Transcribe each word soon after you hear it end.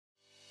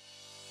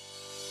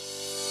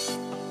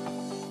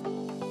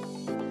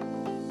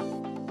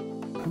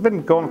I've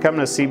been coming to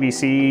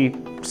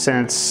CBC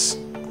since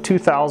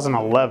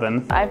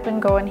 2011. I've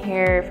been going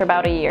here for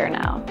about a year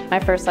now.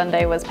 My first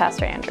Sunday was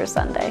Pastor Andrew's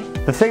Sunday.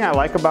 The thing I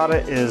like about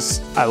it is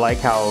I like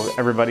how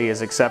everybody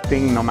is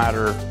accepting no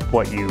matter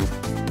what you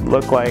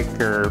look like,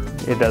 or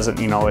it doesn't,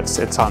 you know, it's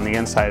on the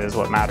inside is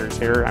what matters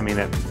here. I mean,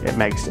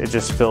 it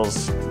just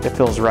feels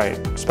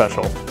right,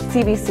 special.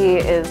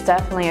 CBC is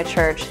definitely a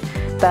church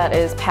that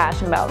is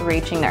passionate about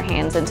reaching their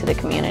hands into the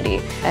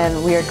community,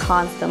 and we are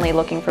constantly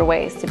looking for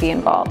ways to be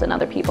involved in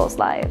other people's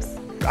lives.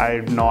 I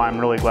know I'm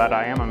really glad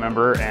I am a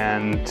member,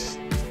 and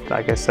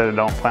like I said, I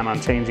don't plan on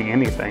changing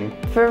anything.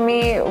 For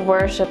me,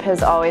 worship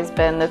has always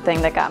been the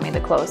thing that got me the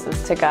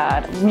closest to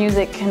God.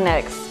 Music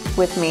connects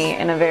with me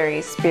in a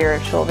very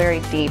spiritual,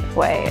 very deep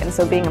way, and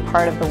so being a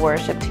part of the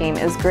worship team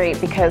is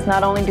great because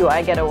not only do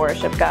I get to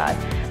worship God,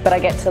 but I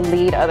get to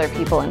lead other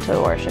people into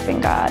worshiping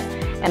God,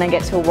 and I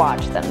get to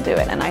watch them do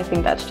it, and I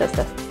think that's just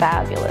a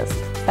fabulous,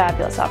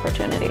 fabulous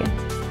opportunity.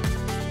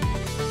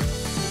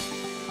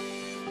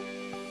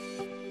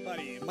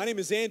 My name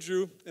is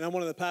Andrew, and I'm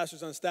one of the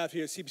pastors on staff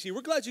here at CBC.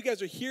 We're glad you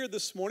guys are here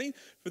this morning.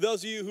 For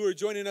those of you who are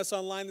joining us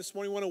online this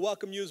morning, we want to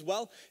welcome you as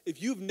well.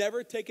 If you've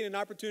never taken an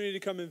opportunity to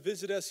come and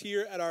visit us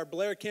here at our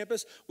Blair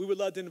campus, we would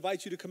love to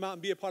invite you to come out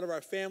and be a part of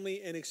our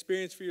family and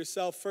experience for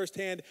yourself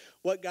firsthand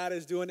what God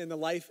is doing in the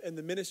life and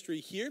the ministry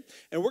here.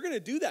 And we're going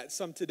to do that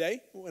some today,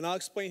 and I'll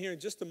explain here in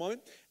just a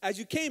moment. As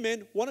you came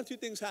in, one of two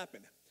things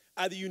happened.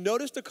 Either you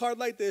noticed a card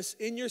like this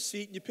in your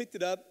seat, you picked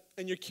it up,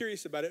 and you're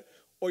curious about it,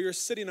 or you're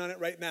sitting on it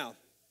right now.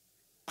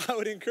 I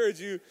would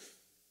encourage you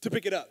to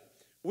pick it up.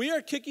 We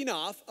are kicking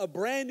off a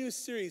brand new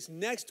series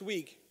next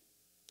week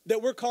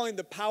that we're calling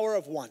The Power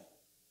of One.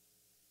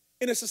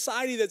 In a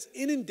society that's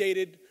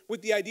inundated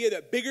with the idea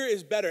that bigger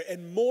is better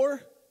and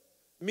more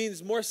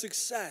means more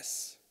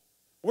success,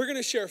 we're going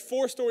to share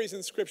 4 stories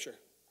in Scripture,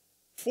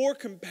 4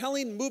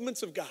 compelling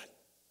movements of God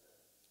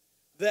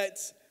that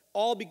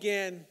all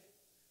began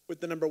with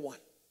the number 1.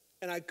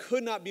 And I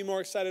could not be more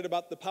excited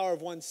about the Power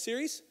of One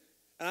series.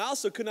 And I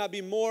also could not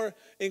be more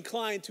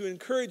inclined to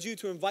encourage you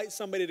to invite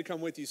somebody to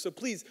come with you. So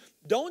please,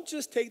 don't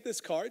just take this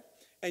card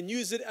and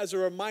use it as a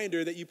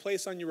reminder that you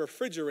place on your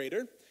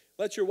refrigerator.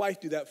 Let your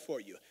wife do that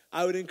for you.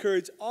 I would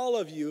encourage all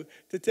of you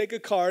to take a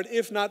card,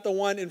 if not the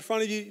one in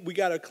front of you. We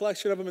got a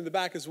collection of them in the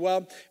back as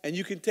well. And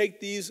you can take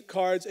these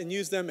cards and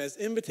use them as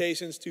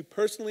invitations to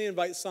personally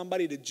invite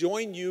somebody to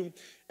join you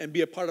and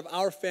be a part of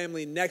our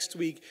family next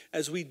week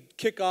as we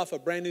kick off a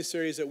brand new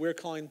series that we're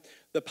calling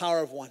The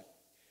Power of One.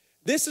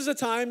 This is a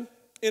time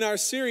in our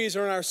series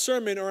or in our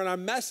sermon or in our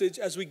message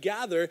as we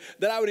gather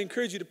that I would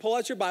encourage you to pull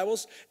out your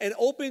Bibles and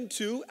open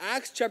to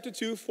Acts chapter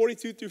 2,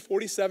 42 through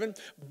 47.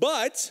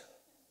 But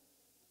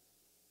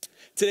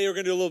today we're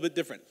going to do a little bit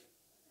different.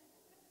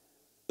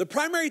 The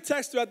primary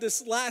text throughout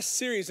this last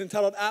series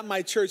entitled At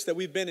My Church that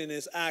we've been in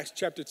is Acts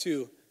chapter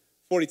 2,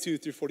 42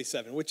 through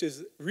 47, which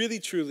is really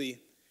truly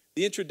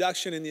the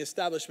introduction and the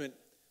establishment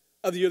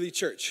of the early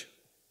church.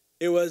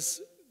 It was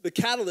the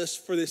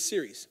catalyst for this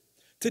series.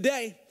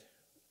 Today,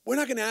 we're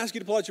not going to ask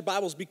you to pull out your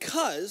Bibles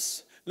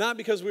not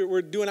because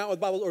we're doing out with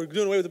Bibles or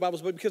doing away with the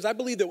Bibles, but because I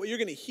believe that what you're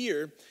going to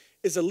hear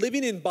is a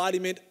living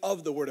embodiment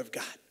of the Word of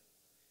God.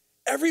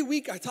 Every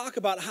week I talk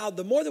about how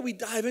the more that we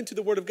dive into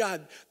the Word of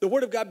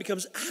God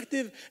becomes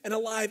active and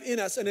alive in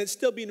us, and it's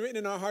still being written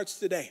in our hearts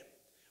today.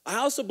 I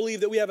also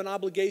believe that we have an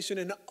obligation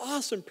and an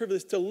awesome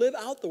privilege to live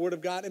out the Word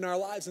of God in our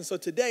lives. And so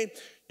today,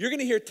 you're going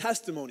to hear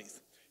testimonies.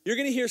 You're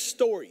going to hear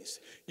stories.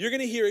 You're going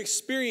to hear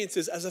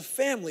experiences as a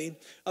family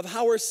of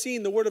how we're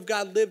seeing the Word of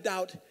God lived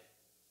out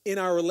in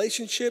our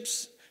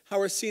relationships, how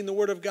we're seeing the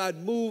Word of God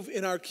move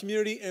in our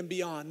community and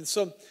beyond. And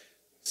so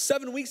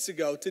 7 weeks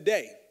ago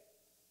today,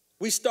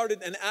 we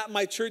started an At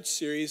My Church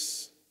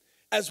series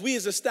as we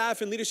as a staff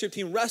and leadership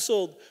team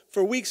wrestled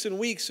for weeks and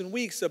weeks and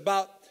weeks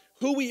about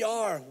who we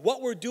are,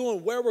 what we're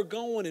doing, where we're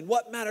going, and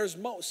what matters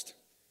most.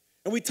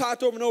 And we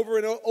talked over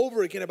and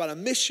over again about a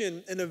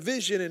mission and a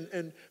vision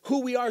and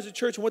who we are as a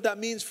church and what that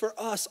means for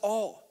us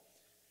all.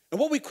 And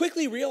what we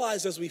quickly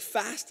realized as we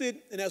fasted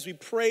and as we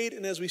prayed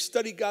and as we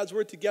studied God's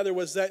word together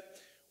was that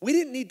we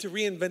didn't need to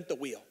reinvent the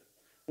wheel.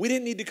 We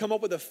didn't need to come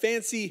up with a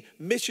fancy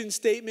mission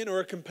statement or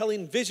a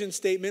compelling vision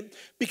statement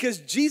because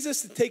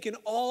Jesus had taken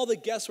all the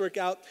guesswork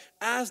out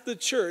as the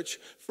church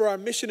for our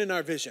mission and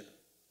our vision.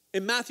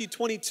 In Matthew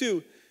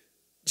 22,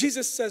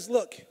 Jesus says,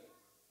 look,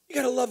 you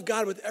got to love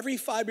God with every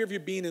fiber of your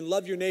being and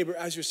love your neighbor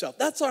as yourself.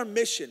 That's our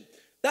mission.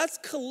 That's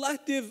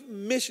collective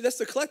mission. That's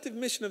the collective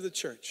mission of the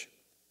church.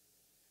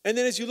 And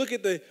then as you look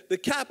at the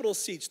capital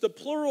seats, the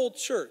plural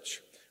church,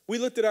 we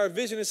looked at our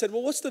vision and said,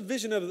 well, what's the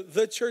vision of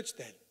the church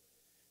then?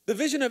 The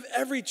vision of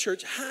every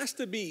church has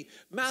to be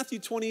Matthew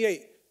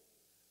 28,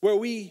 where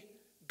we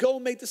go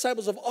make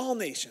disciples of all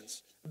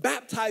nations,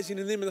 baptizing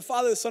in the name of the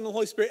Father, the Son, and the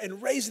Holy Spirit,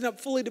 and raising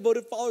up fully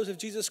devoted followers of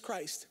Jesus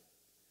Christ.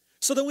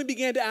 So then we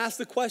began to ask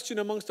the question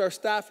amongst our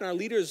staff and our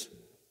leaders,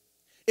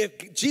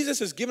 if Jesus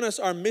has given us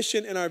our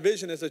mission and our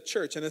vision as a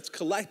church and it's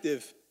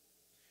collective,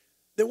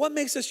 then what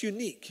makes us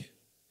unique?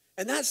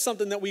 And that's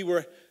something that we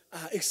were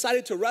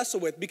excited to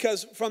wrestle with,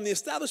 because from the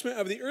establishment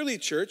of the early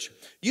church,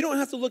 you don't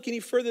have to look any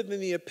further than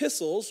the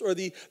epistles or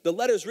the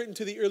letters written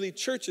to the early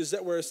churches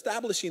that were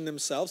establishing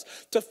themselves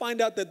to find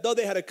out that though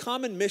they had a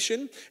common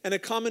mission and a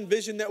common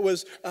vision that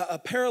was a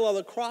parallel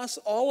across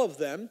all of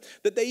them,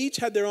 that they each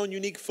had their own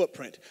unique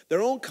footprint,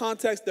 their own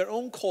context, their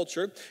own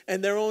culture,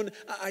 and their own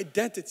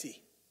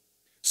identity.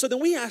 So then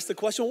we ask the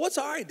question, what's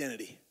our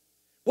identity?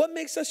 What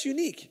makes us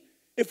unique?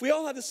 If we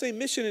all have the same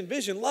mission and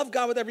vision, love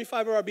God with every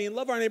fiber of our being,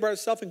 love our neighbor as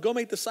ourselves, and go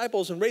make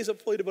disciples and raise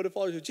up fully devoted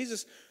followers of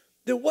Jesus,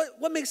 then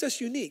what makes us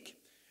unique?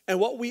 And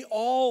what we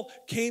all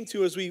came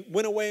to as we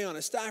went away on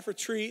a staff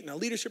retreat and a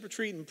leadership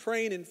retreat and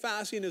praying and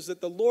fasting is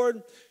that the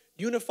Lord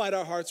unified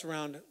our hearts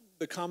around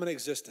the common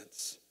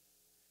existence.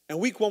 And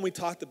week one, we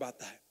talked about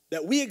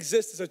that we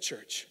exist as a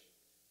church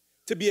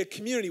to be a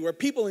community where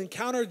people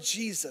encounter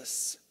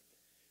Jesus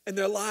and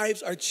their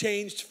lives are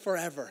changed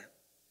forever.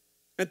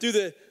 And through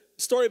the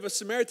story of a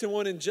Samaritan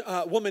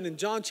woman in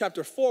John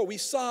chapter 4, we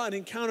saw an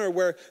encounter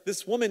where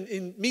this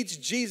woman meets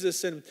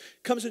Jesus and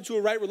comes into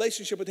a right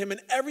relationship with him,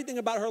 and everything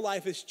about her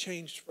life is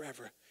changed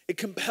forever. It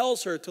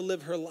compels her to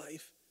live her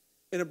life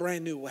in a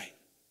brand new way.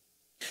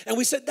 And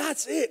we said,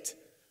 that's it.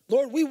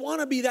 Lord, we want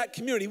to be that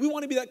community. We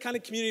want to be that kind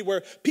of community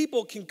where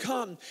people can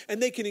come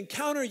and they can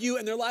encounter you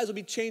and their lives will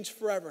be changed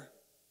forever.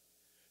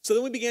 So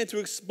then we began to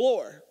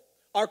explore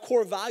our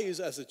core values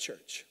as a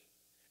church.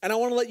 And I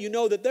want to let you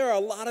know that there are a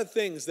lot of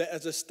things that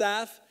as a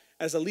staff,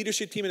 as a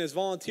leadership team, and as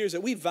volunteers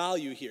that we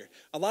value here.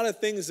 A lot of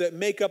things that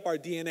make up our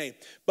DNA.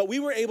 But we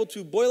were able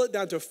to boil it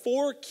down to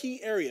 4 key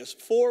areas,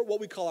 4 what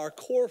we call our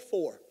core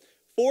 4.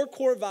 4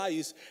 core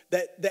values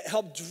that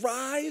help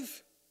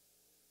drive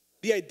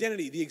the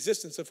identity, the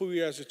existence of who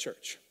we are as a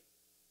church.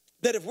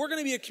 That if we're going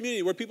to be a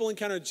community where people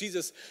encounter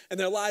Jesus and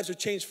their lives are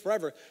changed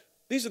forever,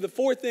 these are the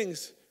 4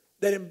 things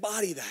that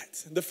embody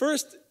that. The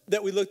first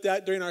that we looked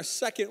at during our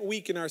second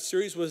week in our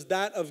series was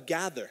that of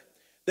gather.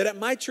 That at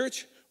my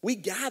church, we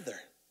gather.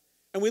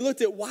 And we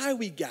looked at why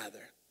we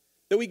gather.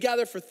 That we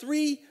gather for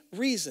 3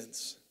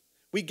 reasons.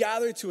 We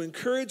gather to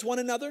encourage one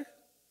another.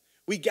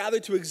 We gather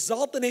to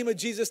exalt the name of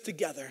Jesus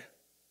together.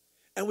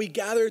 And we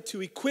gather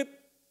to equip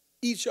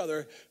each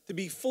other to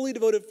be fully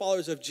devoted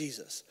followers of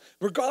Jesus.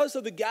 Regardless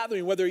of the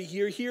gathering, whether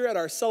you're here at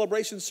our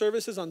celebration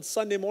services on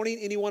Sunday morning,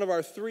 any one of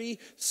our 3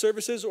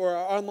 services or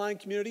our online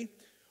community,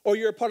 or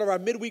you're a part of our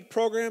midweek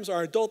programs,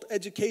 our adult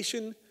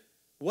education,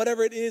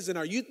 whatever it is, in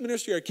our youth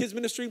ministry, our kids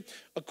ministry,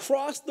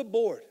 across the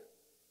board.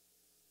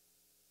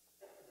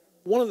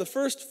 One of the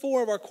first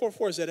 4 of our core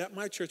 4 is that at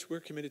my church, we're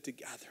committed to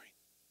gathering.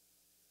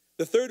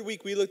 The third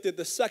week, we looked at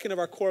the second of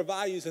our core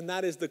values, and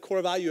that is the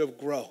core value of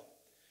grow.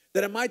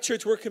 That at my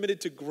church, we're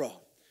committed to grow.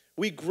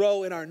 We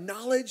grow in our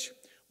knowledge.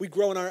 We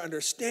grow in our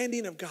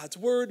understanding of God's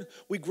word.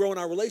 We grow in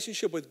our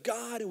relationship with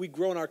God. And we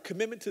grow in our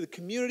commitment to the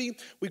community.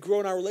 We grow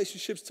in our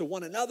relationships to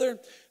one another.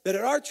 That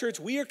at our church,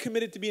 we are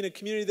committed to being a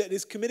community that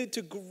is committed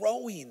to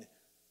growing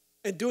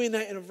and doing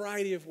that in a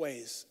variety of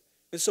ways.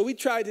 And so we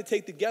tried to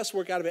take the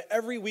guesswork out of it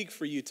every week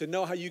for you to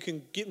know how you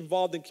can get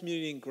involved in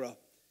community and grow.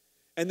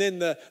 And then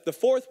the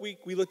fourth week,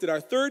 we looked at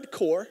our third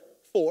core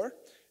 4,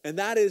 and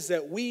that is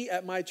that we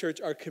at my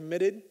church are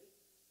committed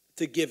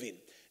to giving.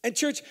 And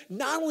church,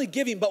 not only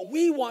giving, but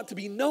we want to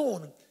be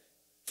known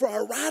for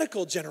our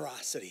radical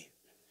generosity.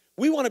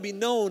 We want to be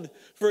known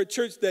for a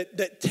church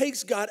that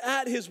takes God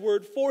at his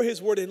word, for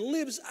his word, and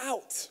lives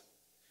out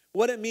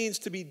what it means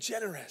to be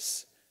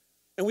generous.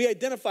 And we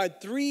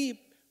identified 3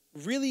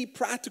 really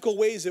practical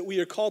ways that we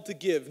are called to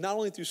give, not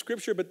only through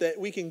scripture, but that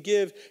we can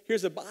give.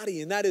 Here's a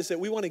body, and that is that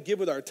we want to give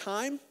with our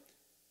time,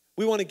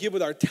 we want to give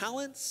with our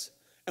talents,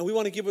 and we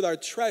want to give with our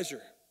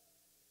treasure.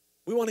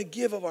 We want to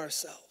give of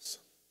ourselves.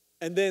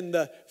 And then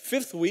the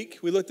 5th week,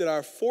 we looked at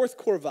our 4th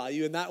core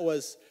value, and that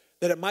was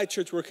that at my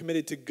church, we're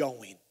committed to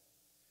going.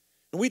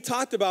 And we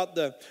talked about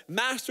the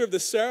master of the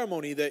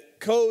ceremony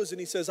that goes and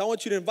he says, I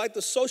want you to invite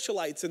the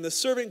socialites. And the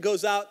servant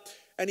goes out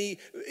and he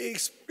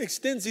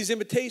extends these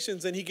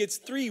invitations, and he gets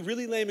 3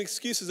 really lame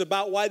excuses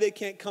about why they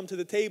can't come to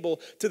the table,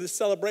 to the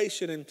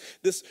celebration. And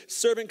this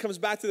servant comes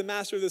back to the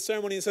master of the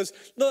ceremony and says,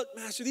 look,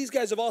 master, these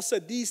guys have all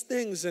said these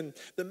things. And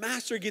the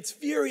master gets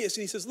furious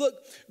and he says, look,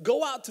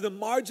 go out to the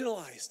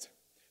marginalized,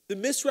 the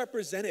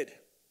misrepresented,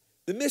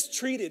 the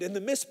mistreated, and the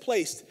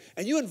misplaced,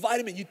 and you invite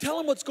them in. You tell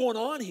them what's going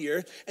on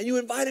here, and you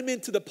invite them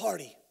into the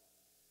party.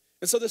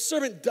 And so the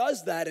servant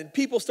does that, and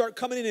people start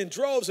coming in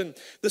droves, and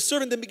the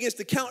servant then begins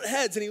to count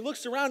heads, and he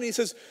looks around and he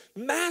says,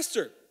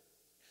 Master,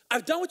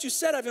 I've done what you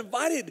said. I've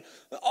invited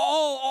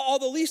all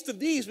the least of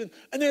these, and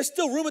there's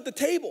still room at the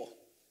table.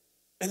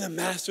 And the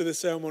master of the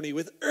ceremony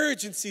with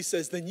urgency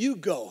says, then you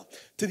go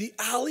to the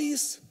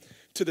alleys,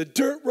 to the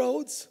dirt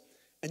roads,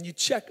 and you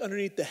check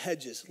underneath the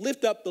hedges,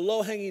 lift up the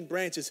low-hanging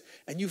branches,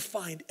 and you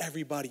find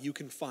everybody you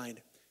can find,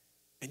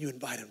 and you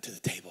invite them to the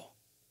table.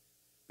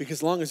 Because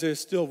as long as there's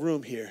still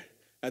room here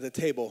at the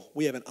table,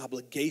 we have an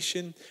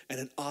obligation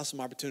and an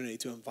awesome opportunity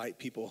to invite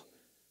people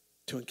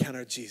to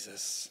encounter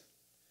Jesus,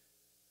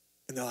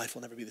 and their life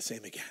will never be the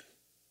same again.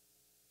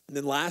 And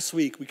then last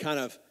week, we kind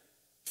of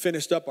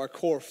finished up our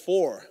core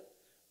 4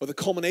 or the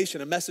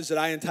culmination, a message that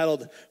I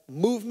entitled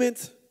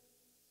Movement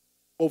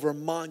Over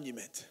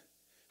Monument.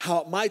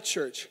 How at my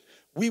church,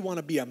 we want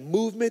to be a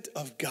movement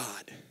of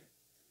God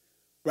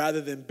rather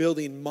than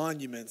building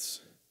monuments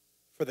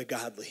for the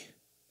godly.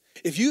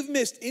 If you've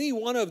missed any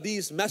one of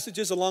these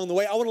messages along the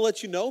way, I want to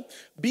let you know,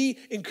 be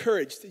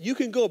encouraged. You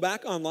can go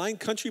back online,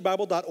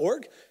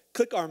 countrybible.org,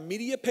 click our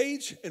media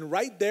page, and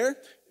right there,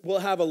 we'll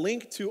have a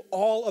link to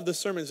all of the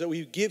sermons that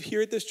we give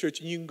here at this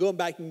church, and you can go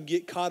back and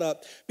get caught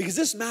up because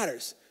this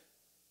matters.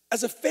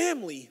 As a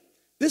family,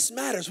 this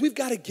matters. We've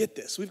got to get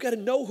this. We've got to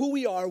know who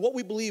we are, what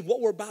we believe,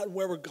 what we're about, and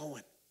where we're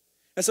going.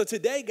 And so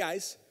today,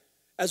 guys,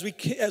 as we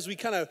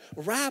kind of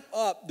wrap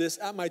up this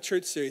At My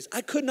Church series,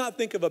 I could not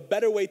think of a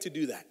better way to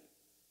do that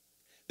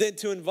than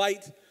to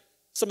invite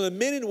some of the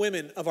men and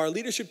women of our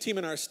leadership team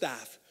and our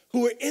staff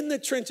who are in the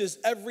trenches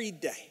every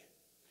day,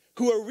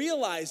 who are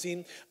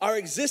realizing our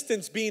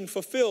existence being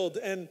fulfilled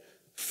and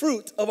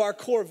fruit of our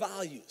core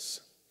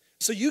values.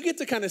 So you get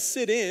to kind of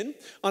sit in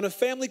on a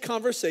family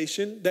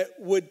conversation that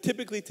would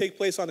typically take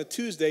place on a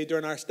Tuesday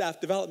during our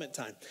staff development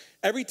time.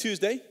 Every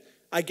Tuesday,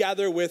 I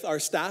gather with our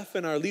staff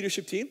and our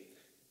leadership team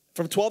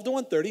from 12 to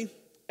 1:30,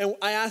 and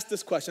I ask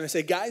this question. I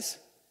say, guys,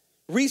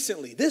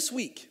 recently, this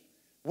week,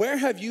 where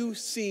have you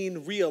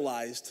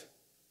realized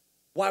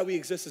why we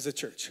exist as a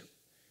church?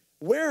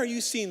 Where are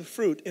you seeing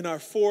fruit in our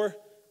 4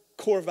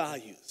 core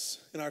values,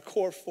 in our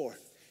core 4?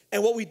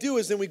 And what we do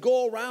is then we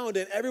go around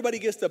and everybody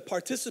gets to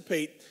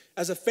participate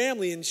as a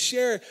family and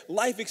share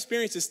life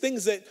experiences,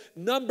 things that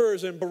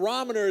numbers and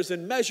barometers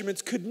and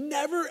measurements could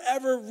never,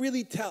 ever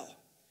really tell.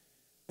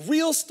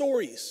 Real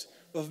stories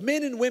of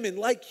men and women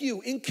like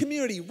you in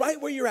community,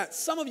 right where you're at.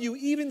 Some of you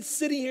even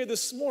sitting here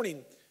this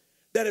morning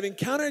that have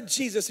encountered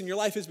Jesus and your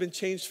life has been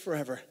changed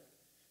forever.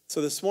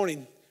 So this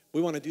morning,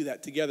 we want to do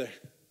that together.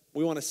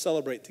 We want to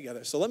celebrate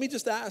together. So let me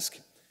just ask,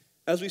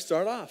 as we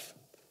start off,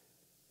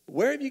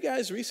 where have you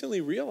guys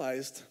recently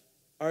realized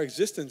our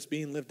existence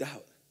being lived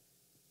out?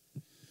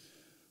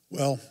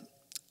 Well,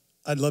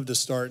 I'd love to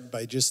start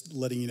by just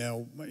letting you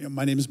know,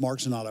 my name is Mark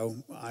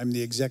Zanotto. I'm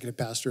the executive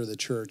pastor of the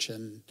church,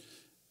 and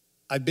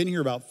I've been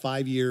here about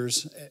 5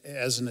 years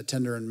as an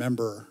attender and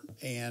member,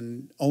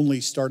 and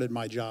only started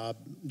my job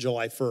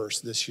July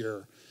 1st this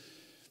year.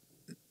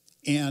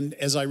 And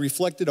as I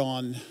reflected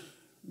on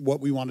what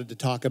we wanted to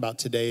talk about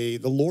today,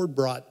 the Lord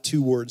brought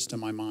 2 words to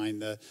my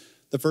mind.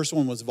 The first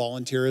one was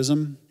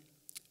volunteerism,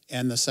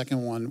 and the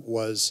second one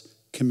was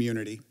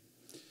community.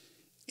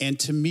 And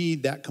to me,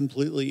 that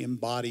completely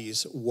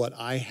embodies what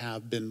I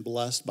have been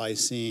blessed by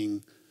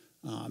seeing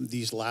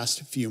these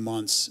last few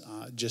months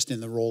just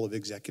in the role of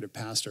executive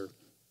pastor.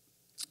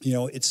 You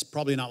know, it's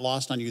probably not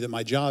lost on you that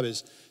my job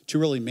is to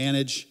really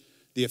manage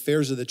the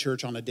affairs of the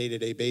church on a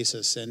day-to-day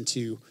basis and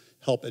to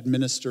help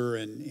administer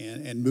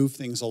and move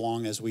things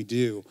along as we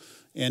do.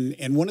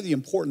 And one of the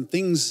important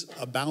things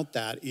about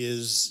that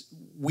is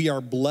we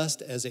are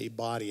blessed as a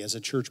body, as a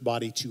church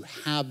body, to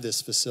have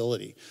this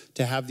facility,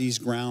 to have these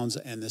grounds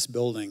and this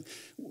building.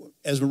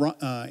 As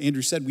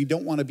Andrew said, we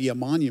don't want to be a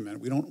monument.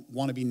 We don't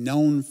want to be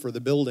known for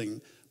the building,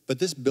 but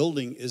this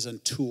building is a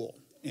tool.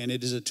 And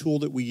it is a tool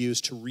that we use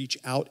to reach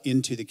out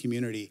into the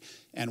community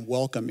and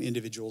welcome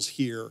individuals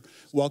here.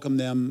 Welcome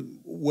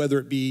them, whether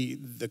it be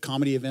the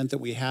comedy event that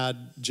we had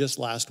just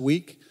last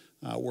week,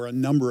 where a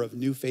number of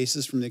new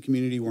faces from the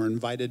community were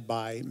invited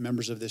by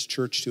members of this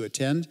church to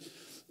attend,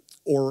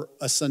 or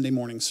a Sunday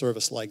morning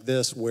service like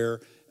this,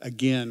 where,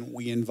 again,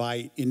 we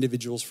invite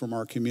individuals from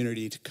our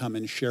community to come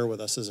and share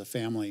with us as a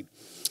family.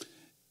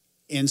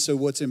 And so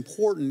what's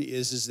important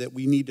is that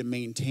we need to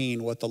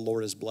maintain what the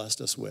Lord has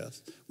blessed us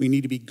with. We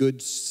need to be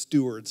good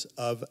stewards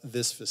of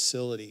this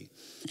facility.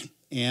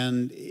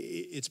 And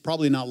it's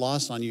probably not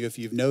lost on you if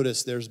you've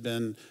noticed there's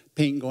been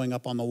paint going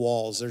up on the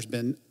walls. There's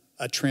been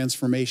a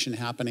transformation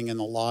happening in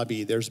the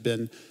lobby. There's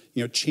been,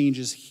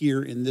 changes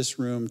here in this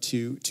room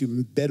to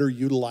better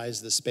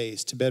utilize the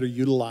space, to better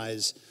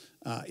utilize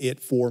it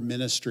for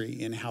ministry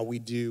and how we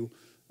do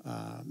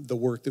the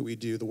work that we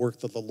do, the work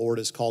that the Lord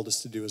has called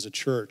us to do as a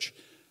church.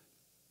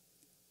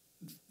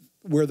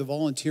 Where the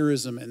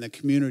volunteerism and the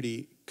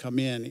community come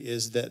in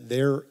is that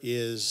there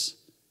is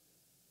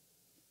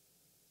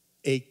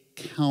a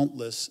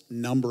countless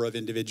number of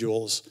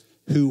individuals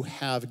who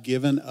have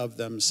given of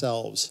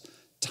themselves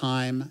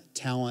time,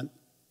 talent,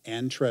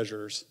 and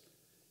treasures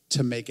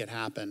to make it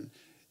happen.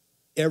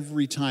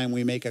 Every time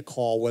we make a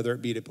call, whether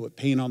it be to put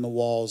paint on the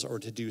walls or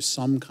to do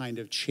some kind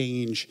of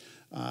change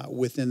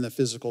within the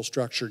physical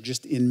structure,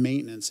 just in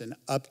maintenance and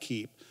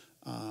upkeep,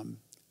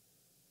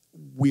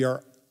 we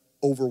are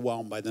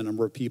overwhelmed by the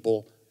number of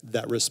people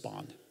that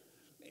respond.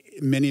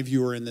 Many of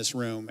you are in this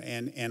room,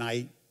 and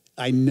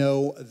I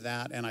know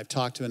that, and I've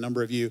talked to a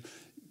number of you.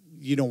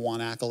 You don't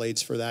want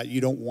accolades for that. You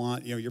don't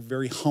want, you're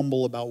very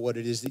humble about what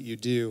it is that you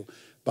do,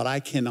 but I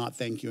cannot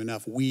thank you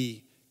enough.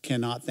 We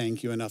cannot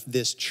thank you enough.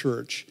 This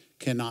church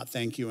cannot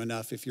thank you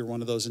enough if you're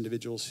one of those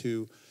individuals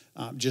who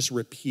just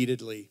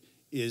repeatedly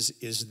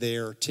is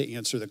there to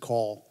answer the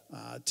call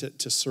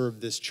to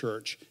serve this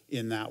church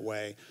in that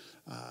way.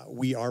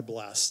 we are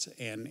blessed,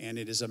 and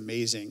it is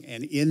amazing.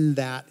 And in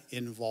that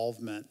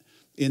involvement,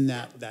 in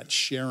that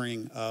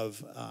sharing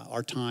of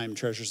our time,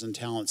 treasures, and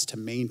talents to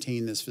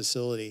maintain this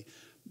facility,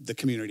 the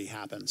community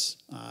happens.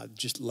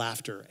 Just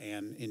laughter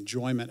and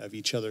enjoyment of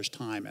each other's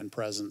time and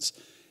presence.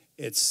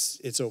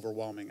 It's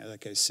overwhelming,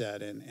 like I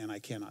said, and I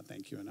cannot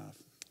thank you enough.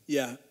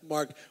 Yeah,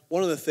 Mark,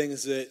 one of the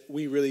things that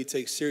we really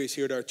take serious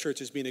here at our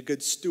church is being a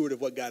good steward of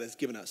what God has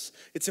given us.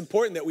 It's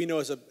important that we know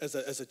as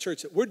a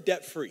church that we're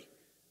debt-free.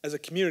 As a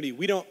community,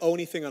 we don't owe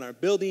anything on our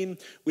building.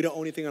 We don't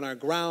owe anything on our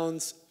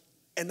grounds.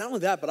 And not only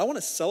that, but I want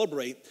to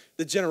celebrate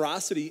the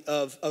generosity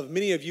of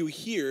many of you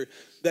here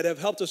that have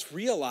helped us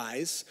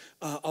realize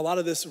a lot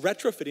of this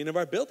retrofitting of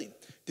our building.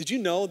 Did you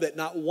know that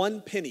not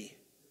one penny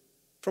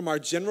from our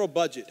general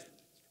budget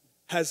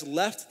has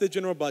left the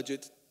general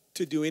budget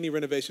to do any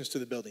renovations to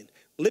the building?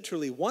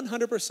 Literally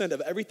 100%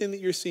 of everything that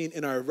you're seeing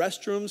in our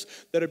restrooms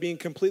that are being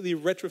completely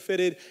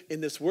retrofitted, in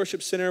this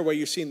worship center where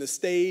you're seeing the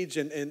stage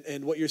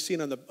and what you're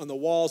seeing on the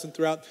walls and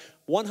throughout,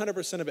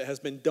 100% of it has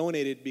been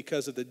donated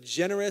because of the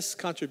generous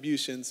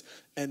contributions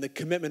and the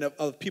commitment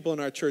of people in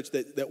our church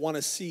that want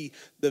to see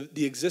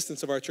the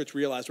existence of our church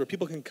realized, where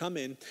people can come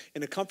in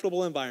a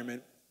comfortable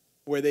environment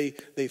where they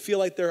feel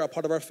like they're a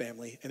part of our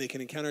family and they can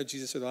encounter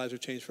Jesus and their lives are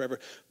changed forever.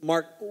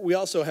 Mark, we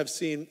also have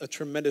seen a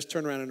tremendous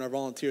turnaround in our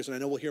volunteers, and I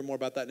know we'll hear more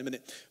about that in a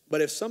minute.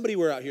 But if somebody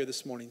were out here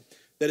this morning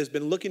that has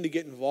been looking to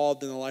get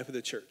involved in the life of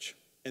the church,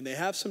 and they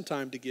have some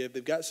time to give,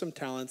 they've got some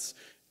talents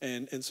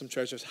and some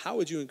treasures, how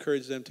would you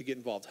encourage them to get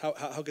involved?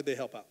 How could they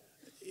help out?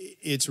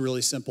 It's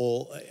really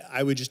simple.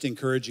 I would just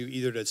encourage you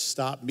either to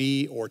stop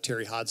me or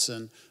Terry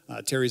Hodson.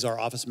 Terry's our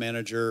office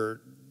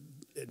manager,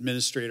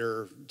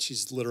 administrator.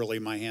 She's literally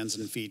my hands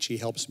and feet. She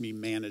helps me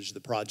manage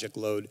the project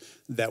load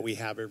that we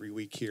have every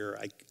week here.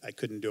 I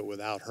couldn't do it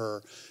without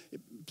her.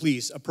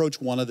 Please approach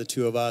one of the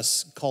two of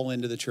us, call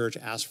into the church,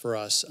 ask for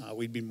us.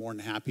 We'd be more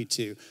than happy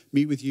to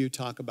meet with you,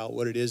 talk about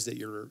what it is that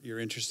you're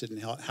interested in,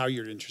 how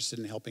you're interested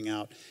in helping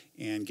out,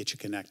 and get you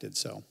connected.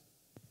 So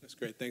that's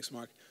great. Thanks,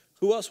 Mark.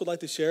 Who else would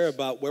like to share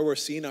about where we're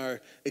seeing our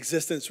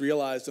existence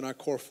realized and our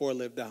core 4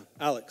 lived out?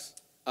 Alex.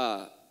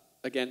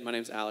 Again, my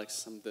name's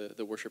Alex. I'm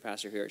the worship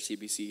pastor here at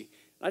CBC.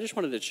 I just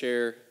wanted to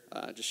share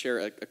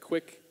a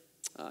quick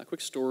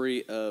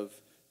story of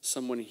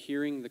someone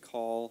hearing the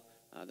call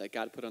that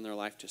God put on their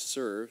life to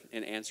serve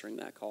and answering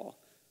that call.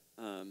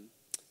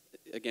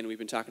 Again, we've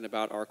been talking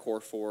about our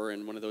core 4,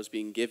 and one of those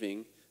being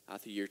giving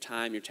through your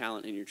time, your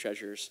talent, and your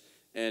treasures.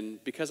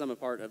 And because I'm a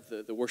part of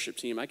the worship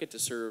team, I get to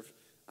serve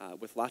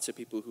with lots of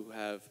people who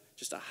have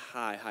just a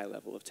high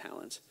level of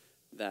talent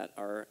that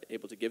are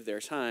able to give their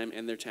time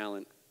and their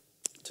talent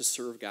to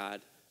serve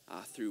God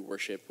through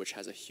worship, which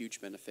has a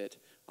huge benefit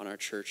on our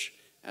church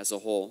as a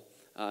whole.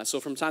 So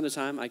from time to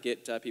time, I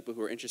get people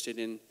who are interested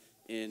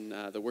in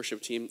the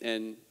worship team.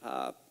 And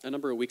a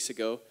number of weeks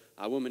ago,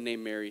 a woman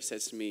named Mary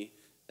says to me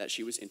that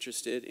she was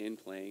interested in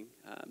playing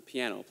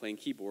piano, playing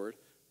keyboard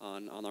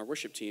on our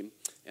worship team.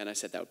 And I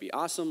said, that would be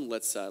awesome.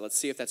 Let's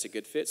see if that's a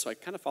good fit. So I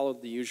kind of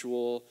followed the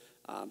usual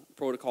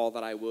protocol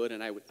that I would,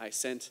 and I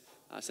sent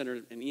her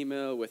an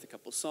email with a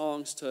couple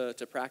songs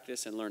to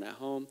practice and learn at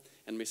home.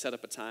 And we set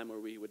up a time where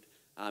we would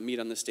meet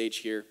on the stage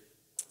here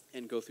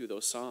and go through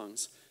those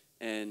songs.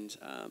 And,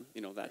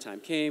 that time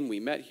came. We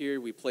met here.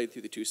 We played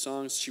through the 2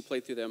 songs. She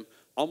played through them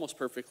almost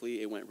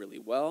perfectly. It went really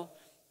well.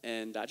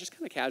 And just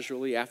kind of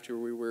casually after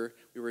we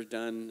were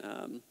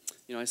done,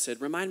 I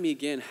said, remind me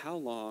again how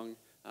long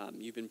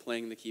you've been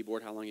playing the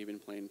keyboard, how long you've been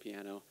playing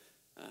piano.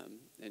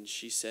 And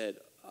she said,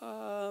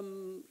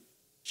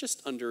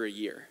 just under a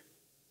year.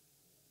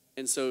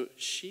 And so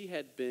she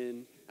had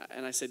been,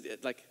 and I said,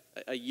 like,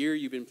 a year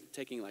you've been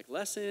taking like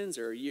lessons,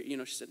 or a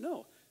year, she said,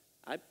 no,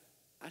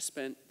 I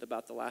spent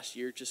about the last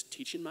year just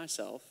teaching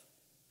myself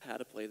how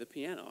to play the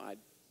piano. I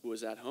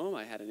was at home,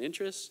 I had an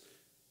interest,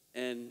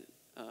 and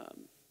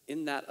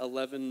in that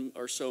 11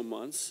 or so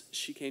months,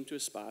 she came to a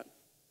spot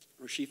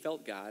where she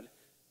felt God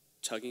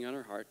tugging on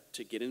her heart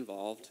to get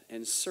involved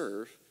and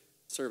serve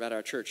at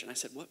our church. And I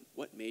said,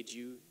 what made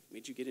you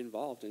get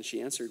involved? And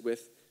she answered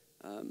with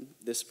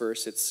this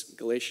verse. It's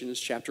Galatians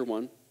chapter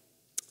 1.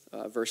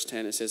 Verse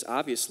 10, it says,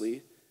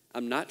 obviously,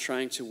 I'm not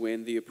trying to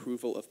win the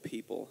approval of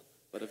people,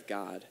 but of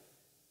God.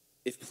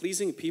 If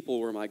pleasing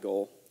people were my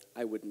goal,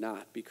 I would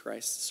not be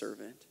Christ's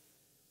servant.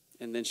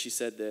 And then she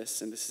said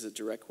this, and this is a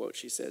direct quote.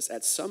 She says,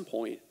 at some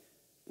point,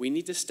 we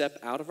need to step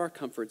out of our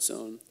comfort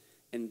zone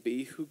and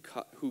be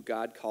who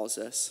God calls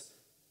us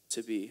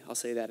to be. I'll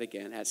say that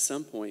again. At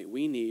some point,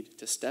 we need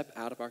to step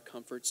out of our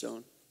comfort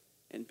zone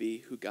and be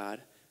who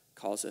God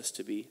calls us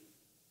to be.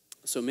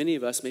 So many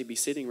of us may be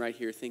sitting right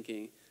here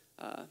thinking,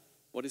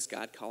 what is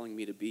God calling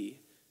me to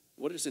be?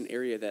 What is an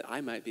area that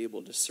I might be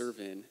able to serve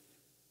in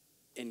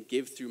and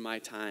give through my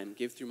time,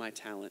 give through my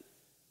talent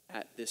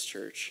at this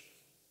church?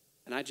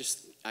 And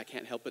I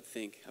can't help but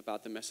think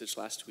about the message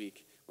last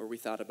week where we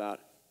thought about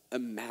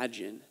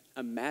imagine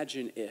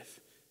if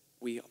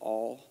we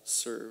all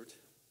served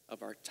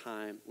of our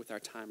time, with our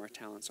time, our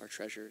talents, our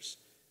treasures,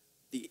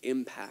 the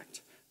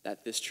impact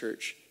that this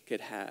church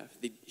could have,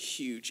 the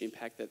huge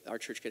impact that our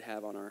church could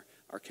have on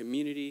our our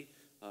community,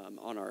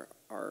 on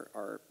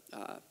our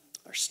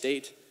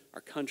state,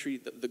 our country,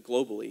 the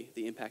globally,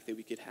 the impact that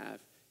we could have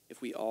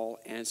if we all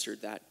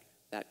answered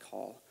that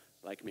call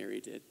like Mary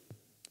did.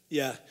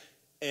 Yeah,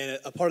 and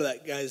a part of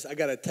that, guys, I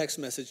got a text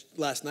message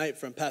last night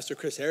from Pastor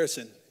Chris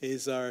Harrison.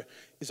 He's our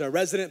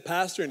resident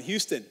pastor in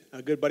Houston,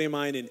 a good buddy of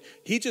mine, and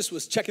he just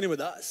was checking in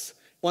with us.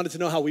 Wanted to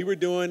know how we were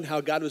doing, how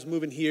God was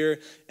moving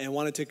here, and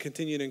wanted to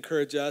continue to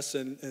encourage us.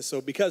 And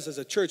so because as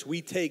a church, we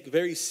take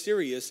very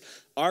serious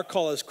our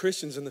call as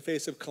Christians in the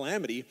face of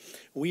calamity.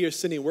 We are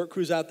sending work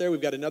crews out there.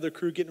 We've got another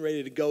crew getting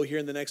ready to go here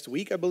in the next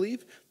week, I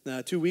believe.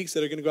 2 weeks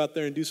that are going to go out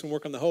there and do some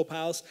work on the Hope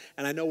House.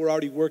 And I know we're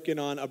already working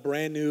on a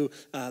brand new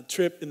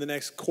trip in the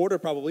next quarter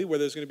probably, where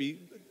there's going to be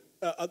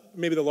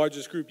maybe the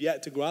largest group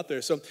yet to go out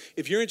there. So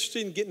if you're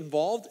interested in getting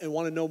involved and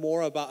want to know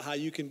more about how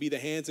you can be the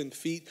hands and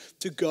feet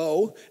to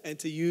go and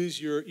to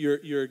use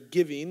your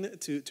giving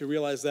to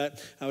realize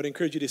that, I would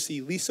encourage you to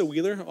see Lisa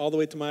Wheeler all the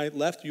way to my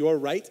left, your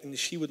right, and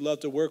she would love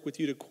to work with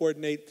you to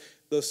coordinate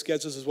those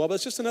schedules as well. But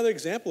it's just another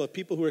example of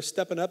people who are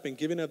stepping up and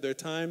giving up their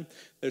time,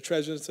 their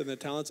treasures, and their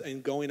talents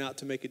and going out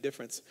to make a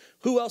difference.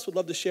 Who else would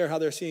love to share how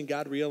they're seeing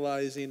God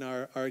realizing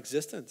our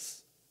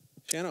existence?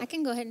 Shannon. I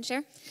can go ahead and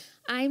share.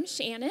 I'm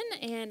Shannon,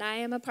 and I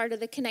am a part of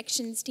the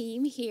Connections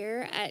team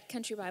here at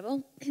Country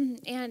Bible.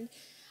 And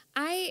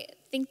I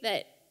think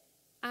that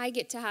I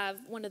get to have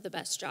one of the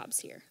best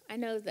jobs here. I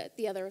know that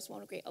the others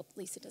won't agree. Oh,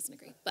 Lisa doesn't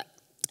agree. But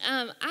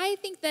I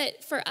think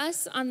that for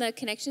us on the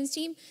Connections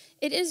team,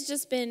 it has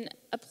just been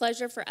a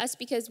pleasure for us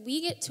because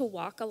we get to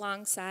walk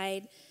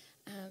alongside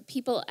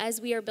people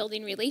as we are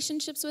building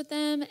relationships with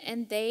them,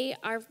 and they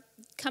are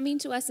coming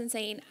to us and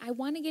saying, I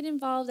want to get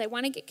involved, I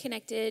want to get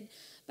connected,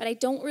 but I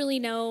don't really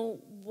know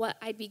what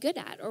I'd be good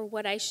at or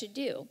what I should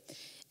do.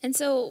 And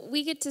so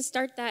we get to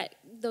start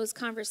those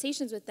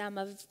conversations with them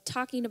of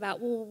talking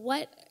about, well,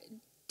 what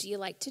do you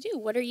like to do?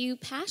 What are you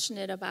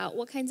passionate about?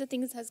 What kinds of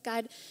things has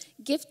God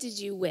gifted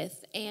you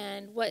with?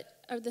 And what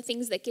are the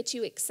things that get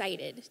you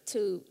excited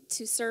to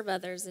serve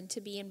others and to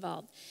be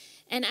involved?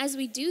 And as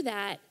we do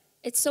that,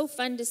 it's so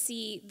fun to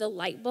see the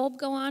light bulb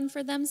go on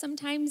for them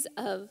sometimes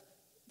of,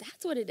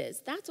 that's what it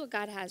is. That's what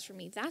God has for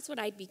me. That's what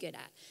I'd be good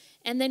at.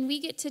 And then we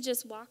get to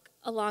just walk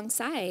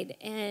alongside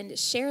and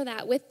share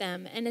that with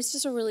them. And it's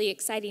just a really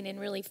exciting and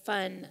really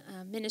fun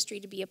ministry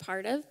to be a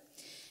part of.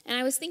 And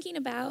I was thinking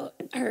about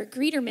our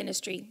greeter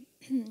ministry.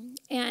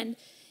 And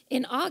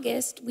in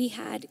August, we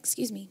had a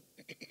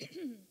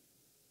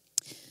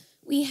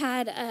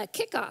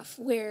kickoff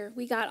where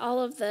we got all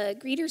of the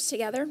greeters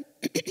together.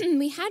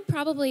 We had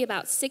probably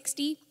about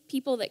 60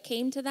 people that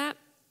came to that.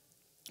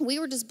 We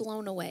were just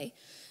blown away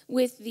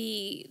with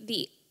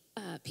the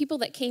people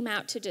that came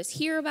out to just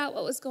hear about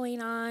what was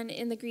going on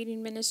in the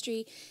greeting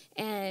ministry,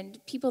 and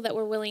people that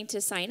were willing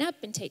to sign up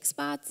and take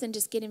spots and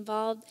just get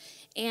involved.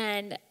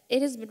 And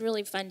it has been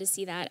really fun to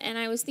see that. And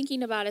I was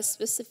thinking about a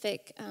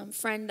specific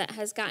friend that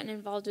has gotten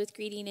involved with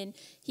greeting, and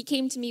he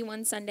came to me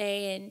one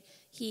Sunday, and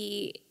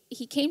he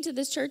came to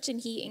this church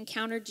and he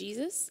encountered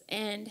Jesus,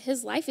 and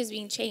his life is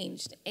being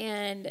changed.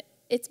 And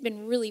it's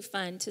been really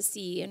fun to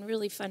see and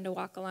really fun to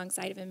walk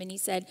alongside of him. And he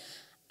said,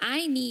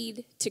 I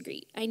need to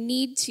greet. I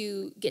need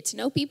to get to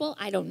know people.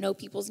 I don't know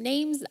people's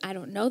names. I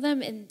don't know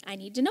them, and I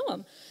need to know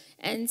them.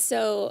 And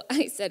so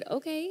I said,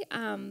 okay,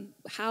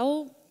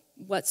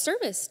 what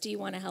service do you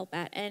want to help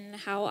at? And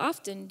how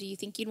often do you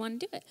think you'd want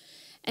to do it?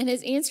 And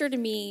his answer to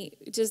me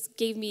just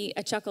gave me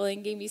a chuckle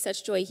and gave me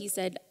such joy. He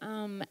said,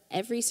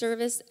 every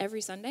service,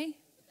 every Sunday.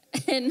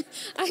 And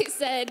I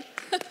said,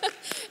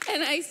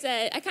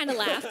 I kind of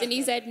laughed, and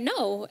he said,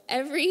 no,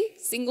 every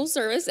single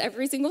service,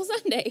 every single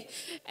Sunday.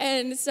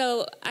 And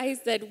so I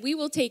said, we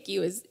will take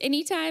you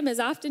anytime, as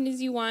often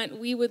as you want.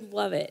 We would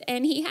love it.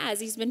 And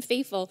he's been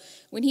faithful.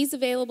 When he's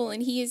available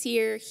and he is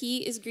here,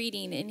 he is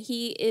greeting, and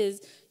he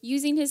is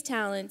using his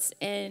talents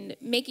and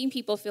making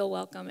people feel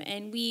welcome.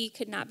 And we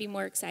could not be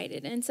more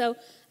excited. And so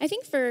I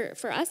think for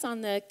us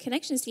on the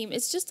Connections team,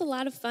 it's just a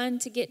lot of fun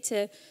to get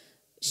to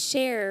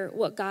share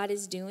what God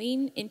is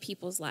doing in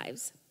people's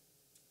lives.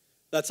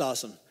 That's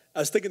awesome. I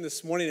was thinking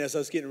this morning as I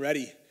was getting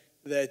ready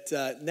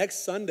that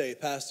next Sunday,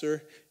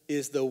 Pastor,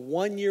 is the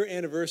 1-year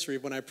anniversary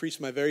of when I preached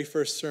my very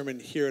first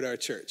sermon here at our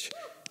church.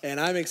 And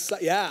I'm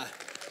excited. Yeah,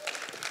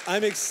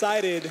 I'm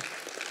excited.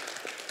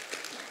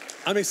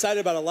 I'm excited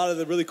about a lot of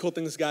the really cool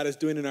things God is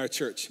doing in our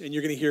church. And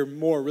you're going to hear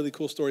more really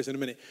cool stories in a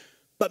minute.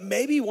 But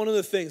maybe one of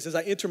the things as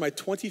I enter my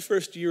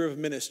 21st year of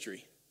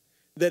ministry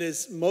that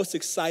is most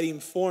exciting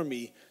for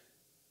me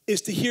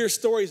is to hear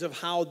stories of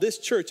how this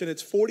church in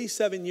its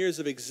 47 years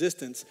of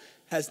existence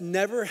has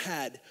never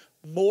had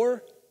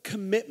more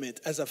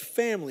commitment as a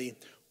family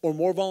or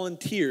more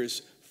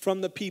volunteers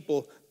from the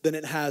people than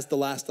it has the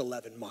last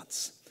 11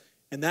 months.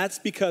 And that's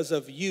because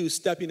of you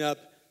stepping up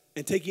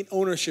and taking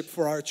ownership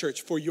for our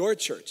church, for your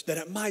church, that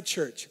at my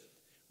church,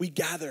 we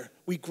gather,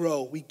 we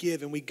grow, we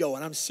give, and we go.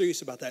 And I'm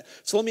serious about that.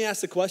 So let me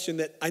ask the question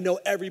that I know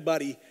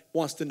everybody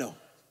wants to know.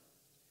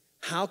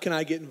 How can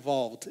I get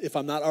involved if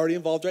I'm not already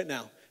involved right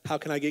now? how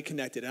can I get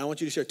connected? And I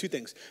want you to share two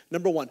things.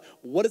 Number one,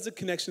 what is the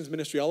Connections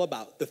Ministry all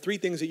about? The three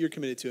things that you're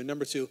committed to. And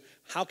number two,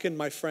 how can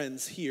my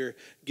friends here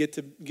get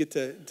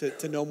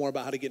to know more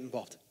about how to get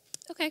involved?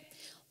 Okay.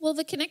 Well,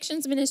 the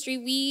Connections Ministry,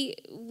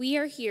 we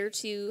are here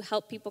to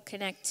help people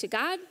connect to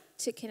God,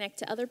 to connect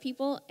to other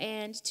people,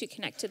 and to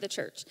connect to the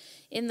church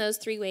in those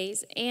three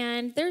ways.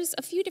 And there's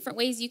a few different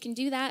ways you can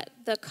do that.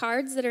 The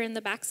cards that are in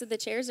the backs of the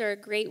chairs are a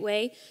great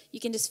way.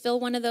 You can just fill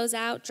one of those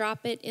out,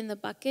 drop it in the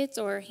buckets,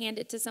 or hand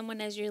it to someone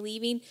as you're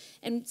leaving,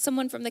 and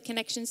someone from the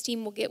Connections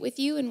team will get with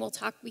you, and we'll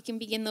talk. We can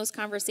begin those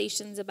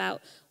conversations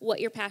about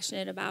what you're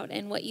passionate about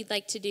and what you'd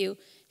like to do,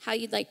 how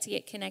you'd like to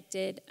get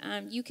connected.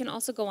 You can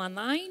also go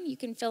online. You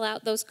can fill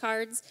out those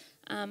cards.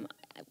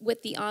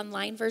 With the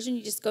online version,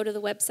 you just go to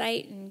the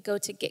website and go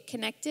to Get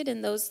Connected,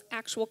 and those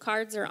actual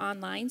cards are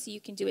online, so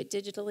you can do it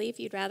digitally if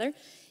you'd rather.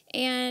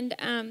 And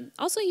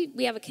also,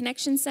 we have a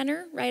connection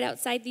center right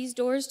outside these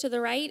doors to the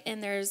right,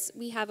 and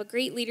we have a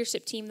great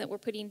leadership team that we're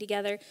putting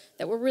together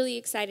that we're really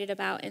excited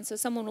about. And so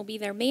someone will be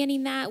there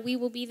manning that. We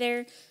will be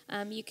there.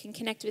 You can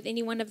connect with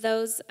any one of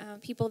those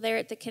people there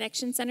at the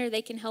connection center.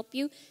 They can help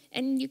you.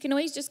 And you can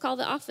always just call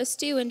the office,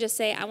 too, and just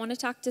say, I want to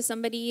talk to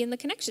somebody in the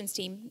connections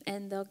team,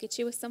 and they'll get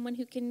you with someone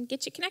who can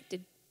get you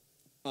connected.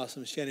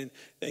 Awesome, Shannon.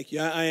 Thank you.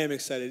 I am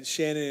excited.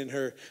 Shannon and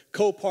her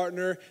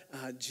co-partner,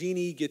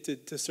 Jeannie,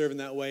 get to serve in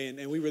that way,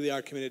 and we really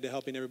are committed to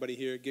helping everybody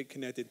here get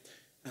connected.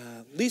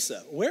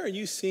 Lisa, where are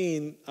you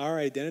seeing our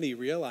identity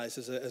realized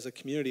as a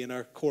community and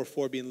our core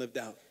four being lived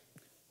out?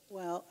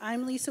 Well,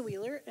 I'm Lisa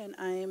Wheeler, and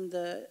I am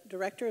the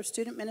Director of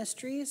Student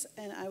Ministries,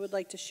 and I would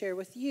like to share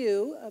with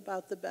you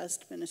about the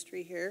best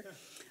ministry here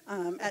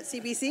at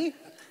CBC.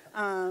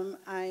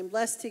 I'm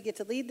blessed to get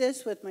to lead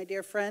this with my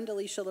dear friend,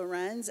 Alicia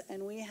Lorenz,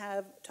 and we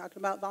have, talking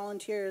about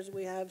volunteers,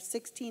 we have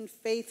 16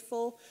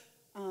 faithful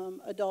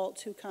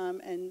adults who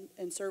come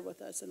and serve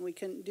with us, and we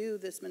couldn't do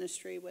this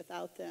ministry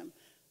without them.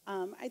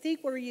 I think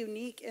we're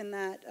unique in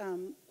that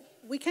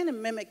we kind of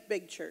mimic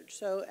big church,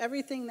 so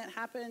everything that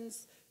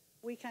happens,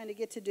 we kind of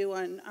get to do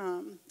on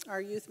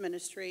our youth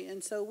ministry,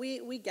 and so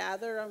we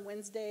gather on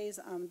Wednesdays.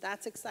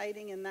 That's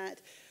exciting in that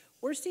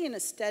we're seeing a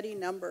steady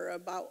number,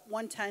 about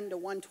 110 to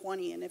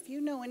 120. And if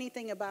you know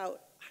anything about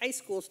high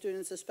school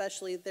students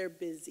especially, they're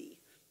busy.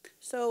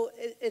 So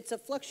it's a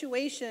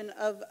fluctuation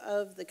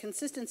of the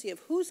consistency of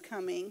who's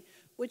coming,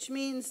 which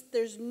means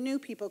there's new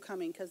people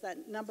coming because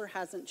that number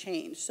hasn't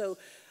changed. So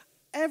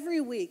every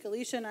week,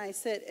 Alicia and I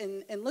sit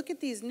and look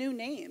at these new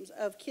names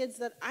of kids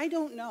that I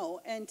don't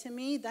know. And to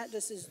me, that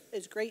just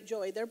is great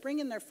joy. They're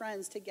bringing their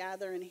friends to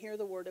gather and hear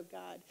the Word of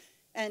God.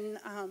 And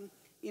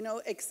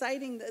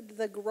exciting,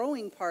 the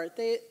growing part.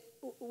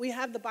 We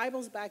have the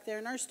Bibles back there,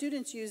 and our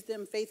students use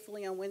them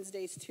faithfully on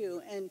Wednesdays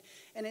too. And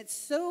it's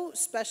so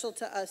special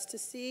to us to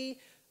see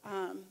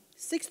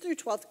 6th through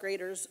 12th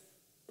graders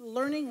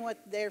learning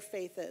what their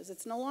faith is.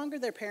 It's no longer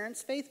their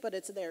parents' faith, but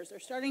it's theirs. They're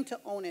starting to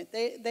own it.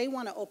 They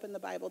want to open the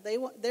Bible.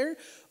 They're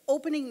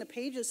opening the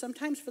pages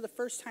sometimes for the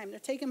first time. They're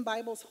taking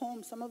Bibles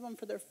home, some of them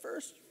for their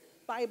first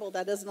Bible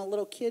that isn't a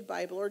little kid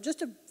Bible or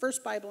just a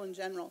first Bible in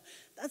general.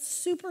 That's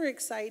super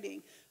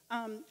exciting.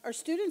 Our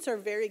students are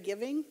very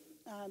giving.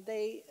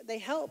 They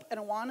help at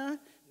Awana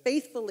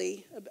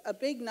faithfully, a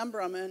big number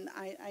of them.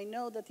 And I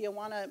know that the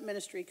Awana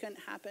ministry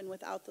couldn't happen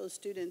without those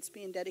students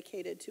being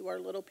dedicated to our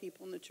little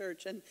people in the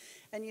church. And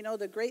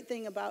the great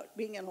thing about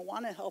being an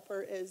Awana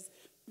helper is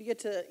you get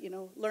to,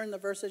 learn the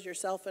verses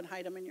yourself and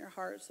hide them in your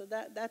heart. So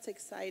that's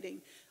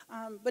exciting.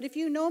 But if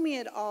you know me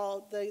at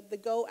all, the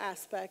go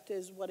aspect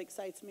is what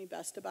excites me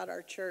best about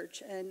our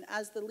church. And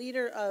as the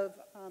leader of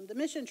the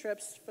mission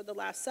trips for the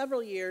last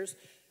several years,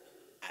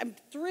 I'm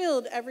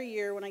thrilled every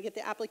year when I get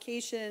the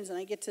applications and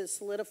I get to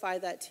solidify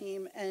that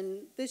team. And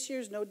this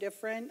year's no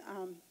different.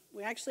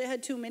 We actually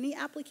had too many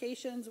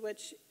applications,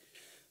 which,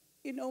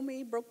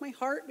 broke my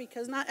heart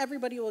because not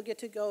everybody will get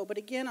to go. But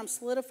again, I'm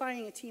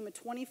solidifying a team of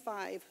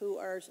 25 who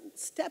are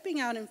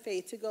stepping out in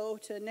faith to go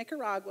to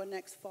Nicaragua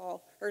next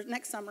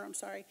summer,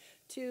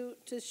 to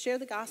share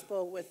the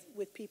gospel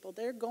with people.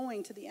 They're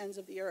going to the ends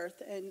of the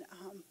earth. And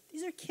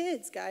these are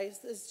kids,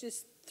 guys. It's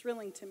just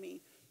thrilling to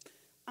me.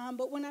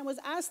 But when I was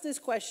asked this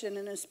question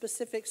in a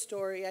specific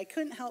story, I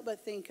couldn't help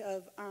but think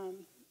of,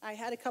 I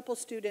had a couple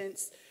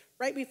students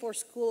right before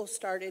school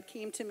started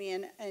came to me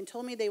and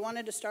told me they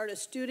wanted to start a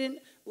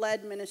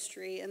student-led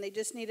ministry and they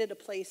just needed a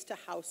place to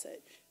house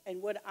it.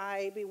 And would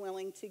I be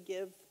willing to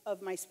give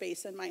of my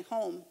space in my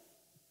home?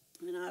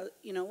 And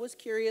I, was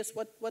curious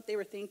what they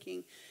were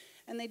thinking.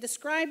 And they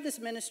described this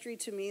ministry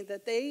to me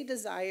that they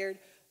desired,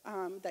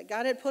 that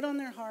God had put on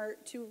their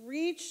heart to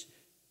reach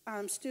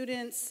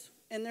students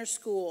in their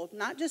school,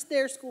 not just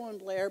their school in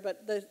Blair,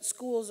 but the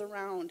schools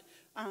around,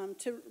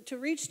 to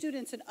reach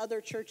students in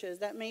other churches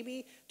that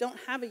maybe don't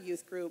have a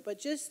youth group, but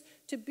just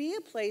to be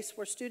a place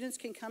where students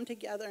can come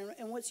together.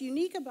 And what's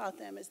unique about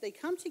them is they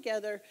come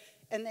together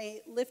and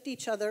they lift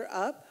each other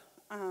up.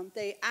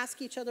 They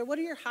ask each other, what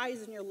are your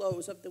highs and your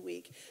lows of the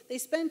week? They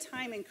spend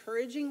time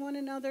encouraging one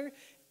another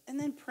and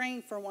then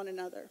praying for one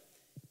another.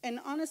 And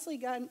honestly,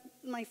 God,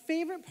 my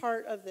favorite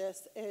part of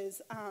this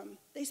is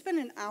they spend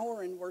an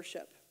hour in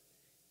worship.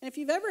 And if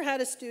you've ever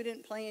had a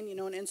student playing,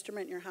 an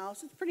instrument in your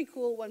house, it's pretty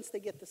cool once they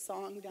get the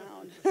song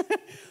down.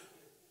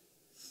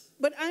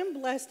 But I'm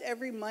blessed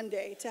every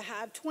Monday to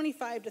have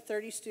 25 to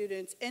 30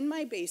 students in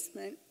my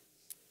basement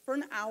for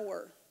an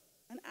hour,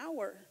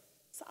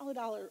 solid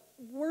hour,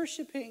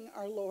 worshiping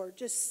our Lord,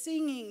 just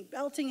singing,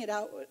 belting it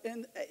out,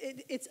 and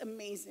it's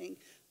amazing.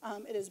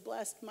 It has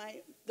blessed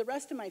the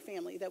rest of my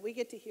family that we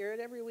get to hear it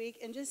every week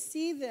and just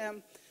see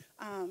them.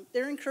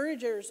 They're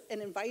encouragers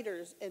and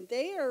inviters, and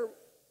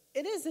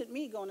it isn't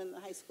me going into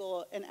high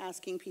school and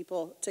asking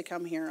people to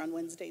come here on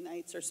Wednesday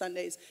nights or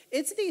Sundays.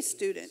 It's these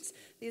students.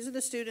 These are the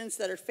students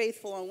that are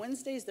faithful on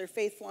Wednesdays, they're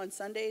faithful on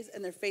Sundays,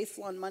 and they're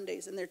faithful on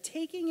Mondays. And they're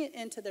taking it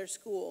into their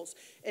schools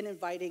and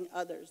inviting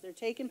others. They're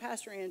taking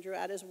Pastor Andrew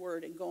at his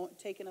word and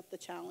taking up the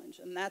challenge.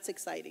 And that's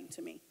exciting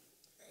to me.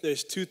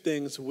 There's two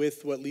things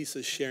with what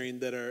Lisa's sharing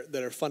that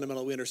are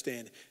fundamental. We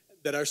understand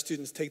that our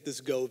students take this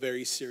go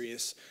very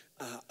serious.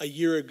 A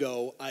year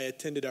ago, I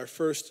attended our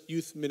first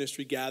youth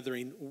ministry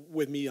gathering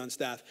with me on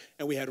staff,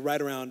 and we had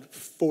right around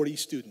 40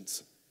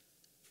 students.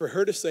 For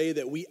her to say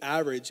that we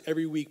average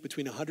every week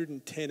between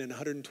 110 and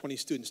 120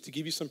 students, to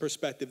give you some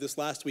perspective, this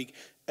last week,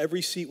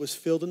 every seat was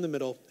filled in the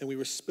middle, and we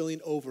were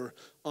spilling over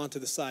onto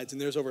the sides.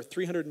 And there's over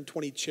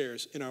 320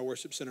 chairs in our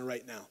worship center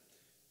right now.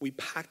 We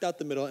packed out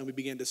the middle, and we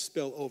began to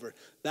spill over.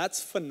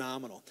 That's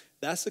phenomenal.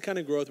 That's the kind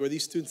of growth where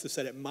these students have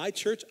said, at my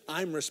church,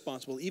 I'm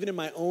responsible, even in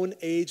my own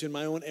age, in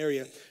my own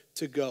area,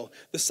 to go.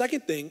 The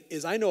second thing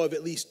is I know of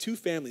at least two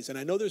families, and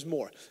I know there's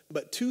more,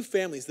 but two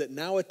families that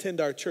now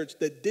attend our church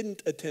that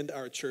didn't attend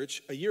our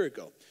church a year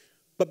ago.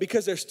 But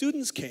because their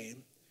students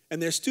came, and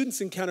their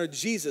students encountered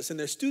Jesus, and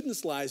their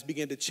students' lives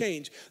began to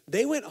change,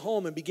 they went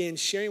home and began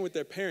sharing with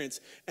their parents,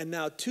 and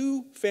now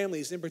two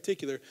families in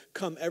particular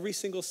come every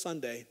single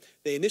Sunday.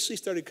 They initially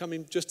started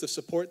coming just to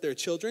support their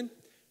children,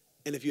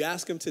 and if you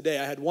ask them today,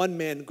 I had one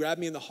man grab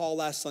me in the hall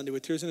last Sunday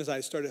with tears in his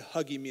eyes, started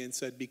hugging me and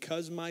said,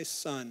 because my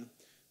son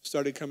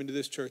started coming to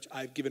this church,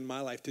 I've given my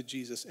life to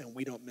Jesus, and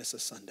we don't miss a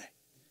Sunday.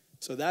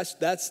 So that's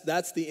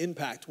the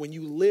impact. When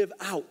you live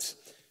out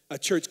a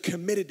church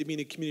committed to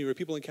being a community where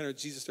people encounter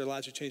Jesus, their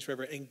lives are changed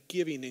forever, and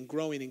giving and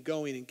growing and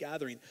going and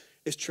gathering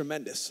is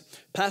tremendous.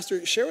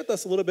 Pastor, share with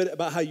us a little bit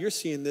about how you're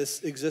seeing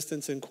this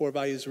existence and core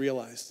values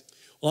realized.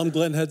 Well, I'm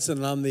Glenn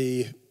Hudson,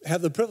 and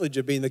have the privilege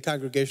of being the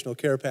congregational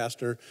care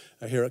pastor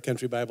here at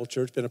Country Bible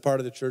Church. Been a part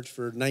of the church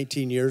for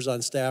 19 years,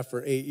 on staff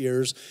for 8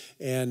 years,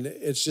 and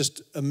it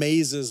just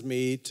amazes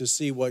me to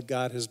see what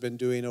God has been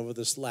doing over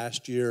this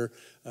last year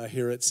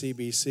here at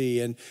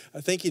CBC. And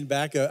thinking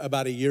back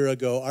about a year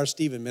ago, our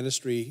Stephen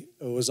ministry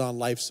was on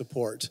life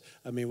support.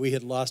 I mean, we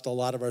had lost a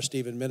lot of our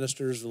Stephen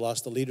ministers. We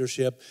lost the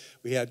leadership.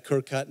 We had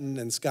Kirk Hutton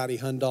and Scotty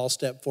Hundahl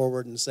step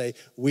forward and say,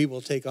 we will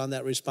take on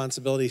that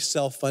responsibility,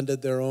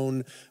 self-funded their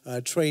own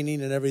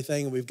training and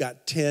everything. We've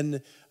got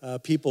 10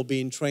 people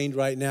being trained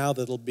right now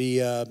that'll be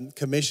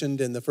commissioned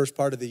in the first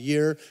part of the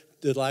year.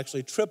 That'll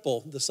actually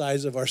triple the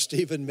size of our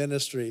Stephen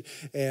ministry.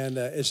 And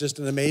it's just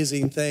an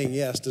amazing thing,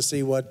 yes, to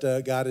see what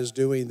God is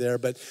doing there.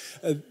 But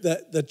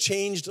the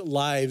changed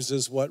lives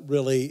is what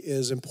really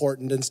is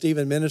important. And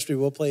Stephen ministry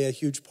will play a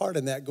huge part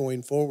in that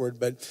going forward.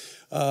 But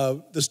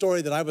the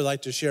story that I would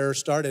like to share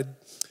started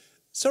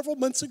several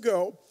months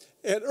ago.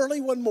 And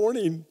early one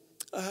morning,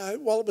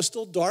 while it was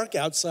still dark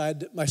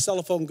outside, my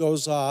cell phone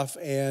goes off,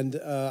 and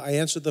I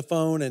answered the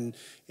phone,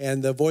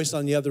 and the voice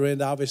on the other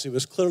end obviously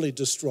was clearly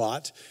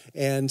distraught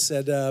and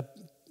said,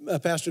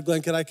 Pastor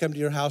Glenn, can I come to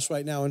your house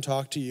right now and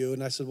talk to you?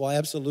 And I said, well,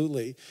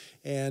 absolutely.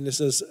 And it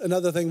says,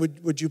 another thing,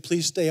 would you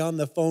please stay on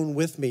the phone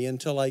with me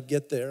until I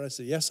get there? I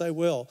said, yes, I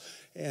will.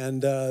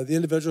 And the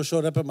individual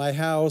showed up at my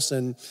house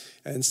and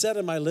sat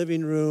in my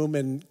living room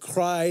and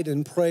cried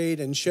and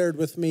prayed and shared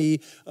with me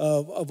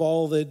of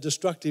all the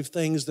destructive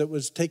things that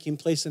was taking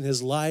place in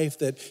his life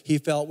that he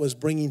felt was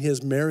bringing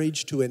his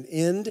marriage to an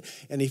end.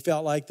 And he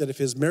felt like that if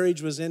his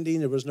marriage was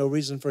ending, there was no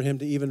reason for him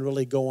to even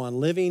really go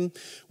on living.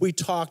 We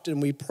talked and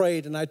we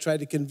prayed, and I tried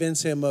to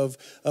convince him of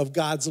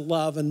God's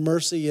love and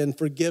mercy and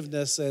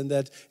forgiveness, and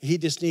that he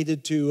just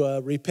needed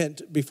to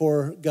repent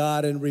before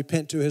God and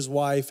repent to his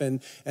wife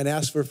and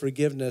ask for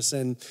forgiveness.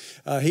 And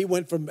he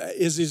went from,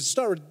 as he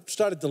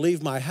started to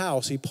leave my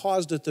house, he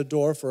paused at the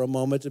door for a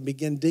moment and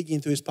began digging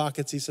through his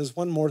pockets. He says,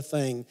 one more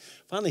thing.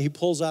 Finally, he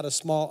pulls out a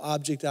small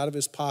object out of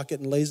his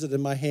pocket and lays it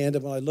in my hand.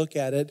 And when I look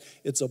at it,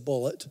 it's a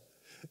bullet.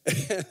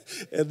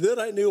 And then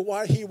I knew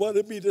why he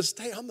wanted me to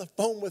stay on the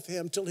phone with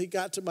him till he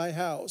got to my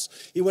house.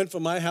 He went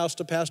from my house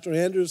to Pastor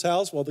Andrew's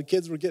house while the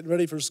kids were getting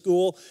ready for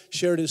school,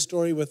 shared his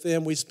story with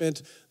them. We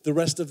spent the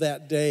rest of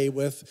that day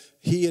with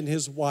he and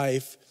his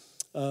wife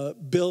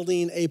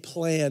building a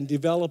plan,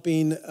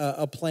 developing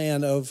a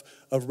plan of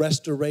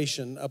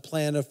restoration, a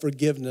plan of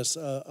forgiveness,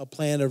 a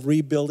plan of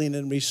rebuilding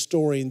and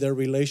restoring their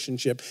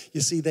relationship.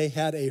 You see, they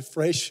had a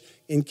fresh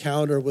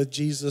encounter with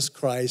Jesus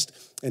Christ,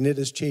 and it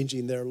is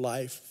changing their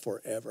life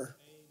forever.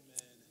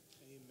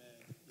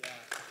 Amen. Yeah.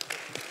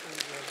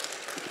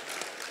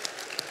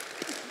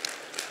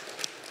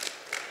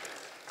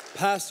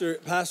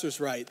 Pastor's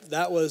right.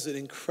 That was an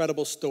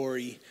incredible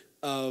story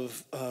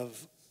of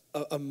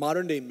a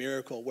modern day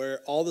miracle where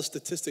all the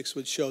statistics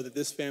would show that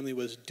this family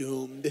was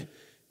doomed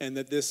and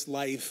that this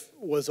life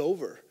was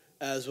over,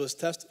 as was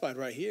testified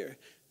right here.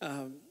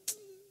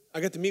 I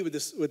got to meet with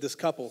this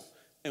couple,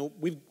 and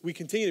we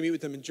continue to meet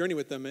with them and journey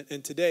with them.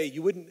 And today,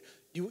 you wouldn't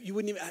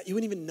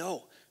even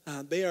know.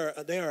 They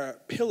are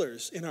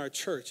pillars in our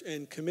church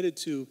and committed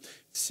to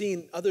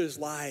seeing others'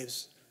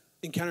 lives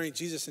encountering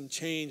Jesus and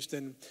changed.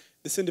 And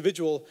this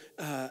individual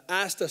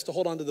asked us to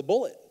hold on to the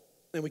bullet,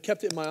 and we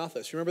kept it in my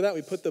office. Remember that?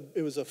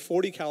 It was a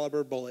 .40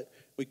 caliber bullet.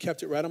 We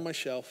kept it right on my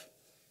shelf.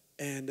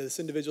 And this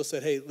individual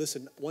said, hey,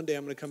 listen, one day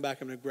I'm going to come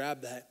back, I'm going to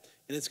grab that,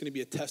 and it's going to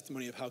be a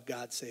testimony of how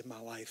God saved my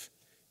life.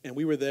 And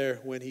we were there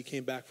when he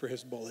came back for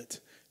his bullet,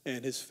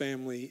 and his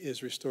family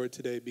is restored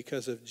today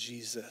because of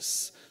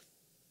Jesus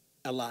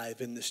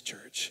alive in this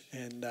church.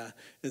 And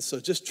so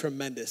just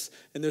tremendous.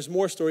 And there's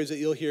more stories that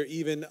you'll hear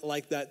even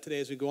like that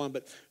today as we go on.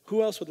 But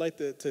who else would like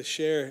to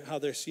share how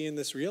they're seeing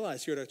this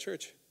realized here at our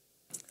church?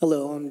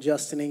 Hello, I'm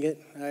Justin Inget.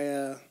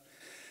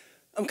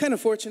 I'm kind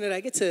of fortunate. I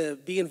get to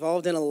be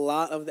involved in a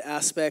lot of the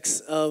aspects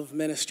of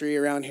ministry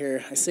around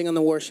here. I sing on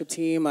the worship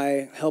team.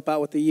 I help out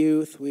with the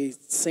youth. We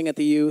sing at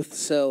the youth.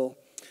 So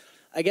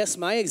I guess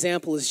my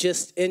example is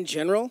just in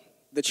general,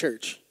 the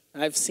church.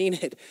 I've seen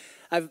it.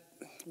 I've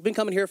been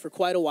coming here for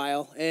quite a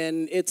while,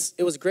 and it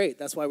was great.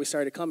 That's why we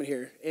started coming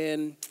here.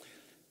 And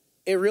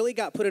it really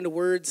got put into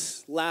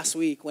words last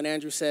week when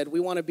Andrew said, we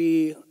want to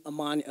be a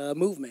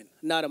movement,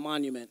 not a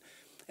monument.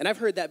 And I've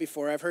heard that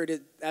before. I've heard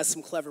it as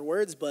some clever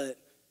words, but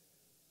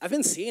I've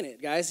been seeing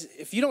it, guys.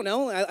 If you don't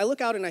know, I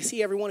look out and I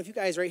see every one of you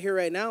guys right here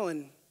right now,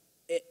 and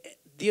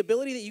the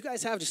ability that you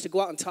guys have just to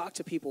go out and talk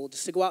to people,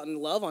 just to go out and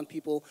love on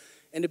people,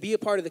 and to be a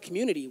part of the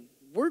community,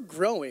 we're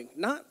growing.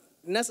 Not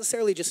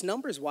necessarily just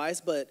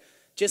numbers-wise, but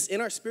just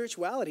in our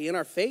spirituality, in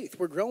our faith.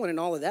 We're growing in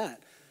all of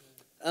that.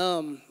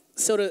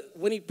 So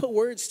when you put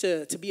words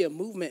to be a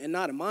movement and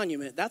not a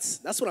monument, that's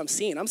what I'm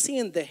seeing. I'm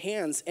seeing the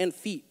hands and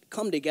feet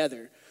come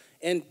together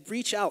and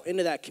reach out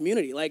into that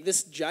community. Like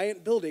this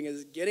giant building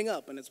is getting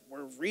up, and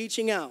we're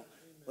reaching out.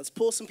 Let's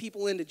pull some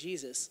people into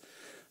Jesus.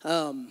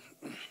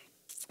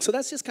 So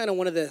that's just kind of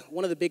one of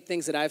the big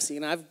things that I've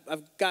seen. I've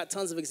got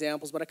tons of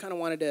examples, but I kind of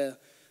wanted to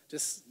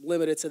just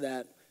limit it to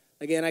that.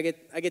 Again, I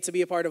get to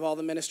be a part of all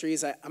the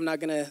ministries. I'm not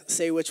gonna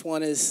say which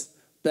one is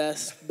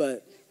best,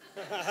 but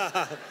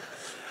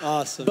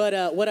awesome.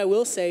 But what I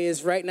will say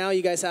is right now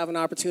you guys have an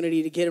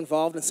opportunity to get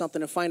involved in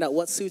something and find out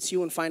what suits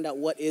you and find out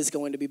what is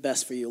going to be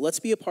best for you. Let's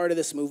be a part of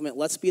this movement.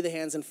 Let's be the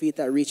hands and feet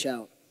that reach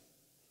out.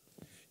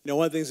 You know,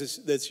 one of the things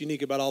that's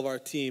unique about all of our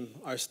team,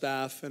 our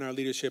staff and our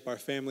leadership, our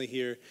family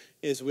here,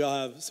 is we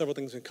all have several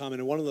things in common.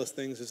 And one of those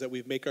things is that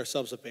we make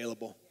ourselves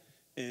available.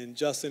 And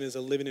Justin is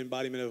a living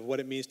embodiment of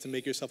what it means to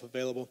make yourself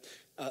available.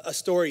 A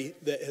story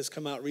that has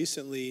come out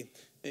recently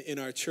in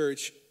our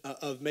church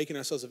of making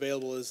ourselves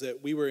available is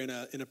that we were in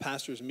a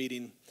pastor's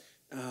meeting,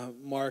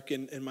 Mark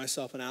and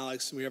myself and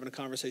Alex, and we were having a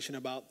conversation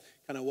about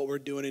kind of what we're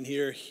doing in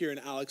here, hearing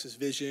Alex's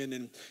vision,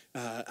 and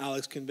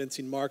Alex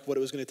convincing Mark what it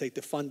was going to take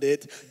to fund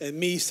it, and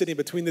me sitting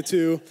between the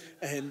two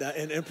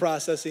and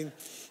processing.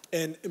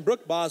 And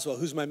Brooke Boswell,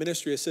 who's my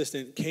ministry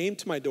assistant, came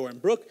to my door.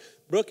 And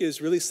Brooke is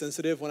really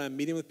sensitive when I'm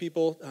meeting with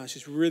people.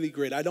 She's really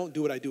great. I don't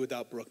do what I do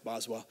without Brooke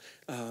Boswell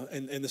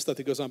and the stuff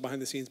that goes on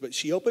behind the scenes. But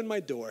she opened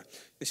my door,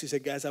 and she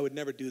said, guys, I would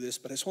never do this,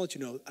 but I just want to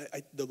let you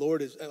know, the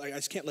Lord is, I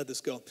just can't let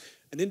this go.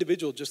 An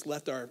individual just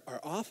left our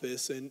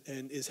office and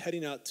is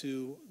heading out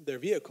to their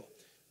vehicle.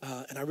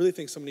 And I really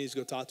think somebody needs to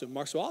go talk to him.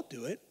 Mark, so I'll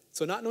do it.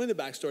 So not knowing the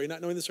backstory,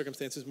 not knowing the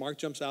circumstances, Mark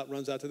jumps out,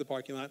 runs out to the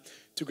parking lot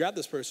to grab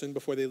this person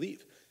before they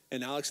leave.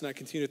 And Alex and I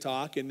continue to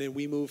talk, and then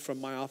we move from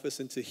my office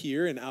into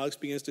here, and Alex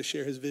begins to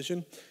share his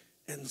vision.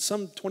 And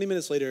some 20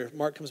 minutes later,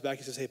 Mark comes back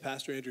and says, hey,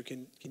 Pastor Andrew,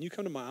 can you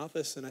come to my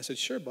office? And I said,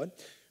 sure, bud.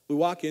 We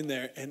walk in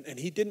there, and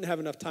he didn't have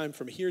enough time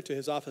from here to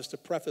his office to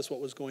preface what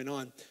was going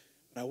on.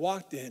 And I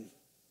walked in,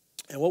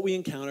 and what we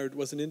encountered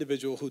was an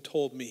individual who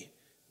told me,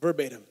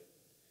 verbatim,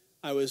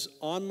 I was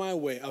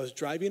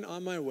driving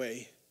on my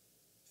way,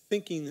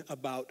 thinking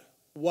about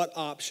what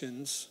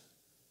options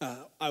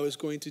I was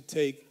going to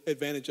take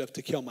advantage of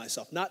to kill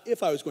myself. Not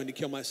if I was going to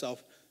kill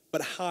myself,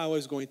 but how I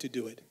was going to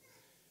do it.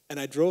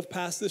 And I drove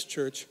past this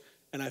church,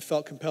 and I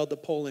felt compelled to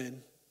pull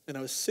in, and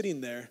I was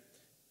sitting there,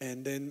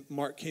 and then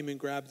Mark came and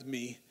grabbed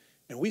me,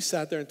 and we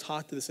sat there and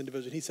talked to this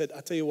individual. And he said,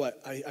 I'll tell you what,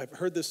 I've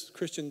heard this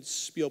Christian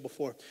spiel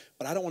before,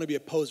 but I don't want to be a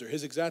poser.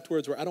 His exact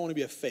words were, I don't want to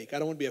be a fake. I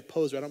don't want to be a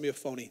poser. I don't want to be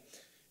a phony.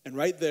 And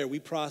right there, we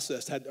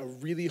processed, had a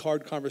really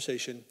hard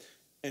conversation,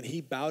 and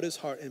he bowed his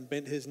heart and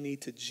bent his knee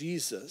to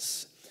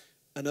Jesus.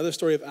 Another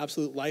story of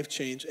absolute life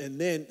change, and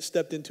then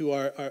stepped into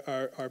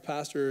our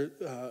pastor,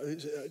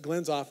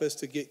 Glenn's office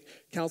to get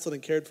counseled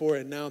and cared for,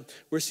 and now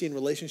we're seeing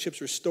relationships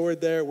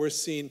restored there. We're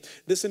seeing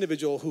this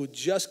individual who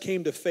just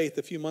came to faith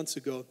a few months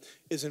ago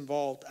is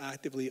involved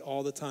actively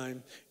all the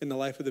time in the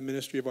life of the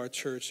ministry of our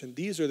church. And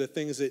these are the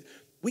things that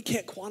we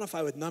can't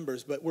quantify with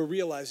numbers, but we're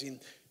realizing,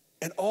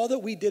 and all that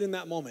we did in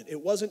that moment,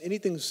 it wasn't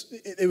anything,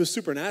 it was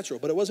supernatural,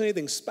 but it wasn't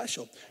anything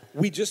special.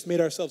 We just made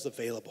ourselves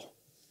available.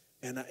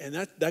 And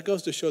that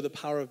goes to show the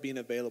power of being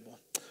available.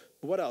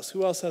 What else?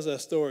 Who else has a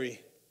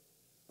story?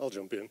 I'll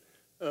jump in.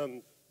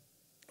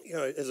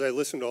 As I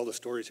listen to all the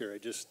stories here,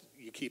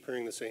 you keep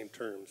hearing the same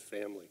terms: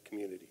 family,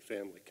 community,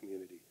 family,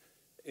 community.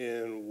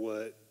 And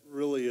what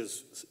really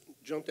has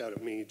jumped out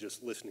at me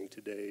just listening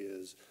today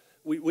is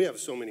we have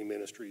so many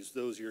ministries.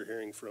 Those you're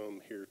hearing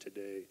from here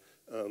today,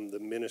 the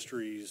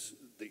ministries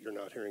that you're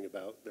not hearing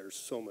about, there's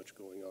so much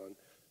going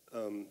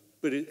on.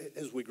 But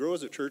as we grow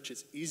as a church,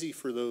 it's easy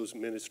for those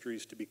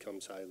ministries to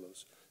become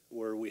silos,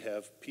 where we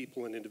have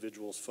people and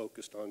individuals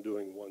focused on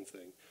doing one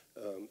thing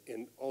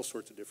in all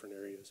sorts of different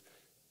areas.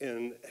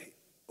 And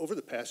over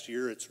the past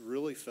year, it's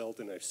really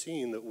felt, and I've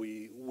seen, that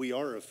we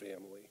are a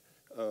family.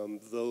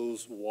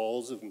 Those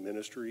walls of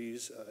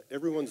ministries,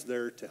 everyone's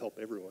there to help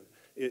everyone.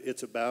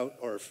 It's about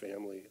our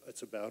family.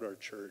 It's about our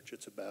church.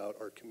 It's about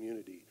our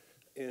community.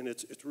 And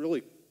it's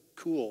really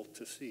cool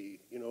to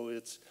see.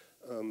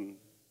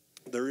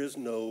 There is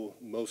no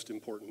most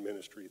important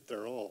ministry.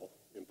 They're all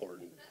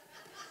important.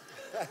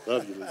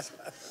 Love you, Lisa.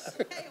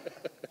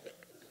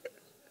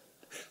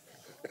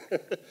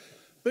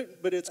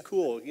 But it's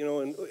cool,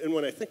 and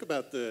when I think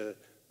about the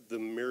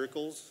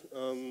miracles,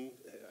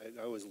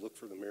 I always look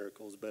for the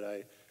miracles, but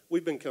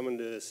we've been coming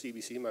to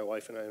CBC, my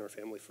wife and I and our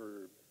family,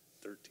 for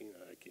 13,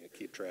 I can't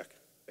keep track,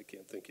 I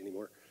can't think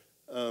anymore.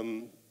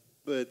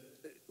 But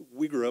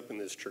we grew up in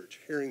this church,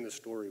 hearing the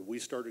story. We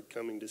started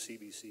coming to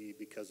CBC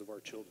because of our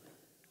children,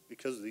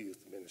 because of the youth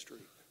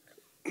ministry,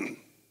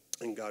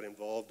 and got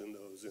involved in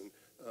those,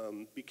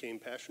 and became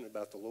passionate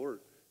about the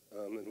Lord.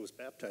 And was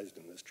baptized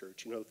in this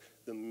church.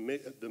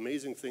 The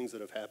amazing things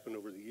that have happened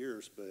over the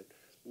years, but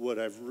what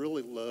I've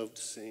really loved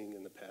seeing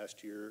in the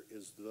past year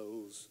is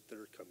those that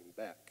are coming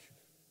back.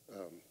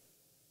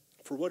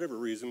 For whatever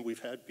reason,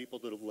 we've had people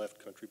that have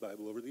left Country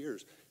Bible over the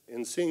years,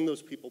 and seeing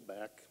those people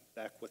back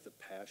with a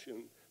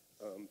passion,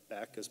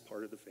 back as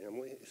part of the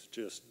family, is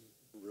just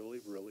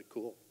really, really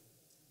cool.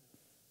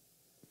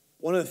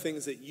 One of the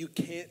things that you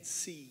can't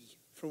see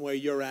from where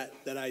you're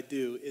at that I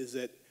do is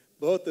that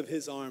both of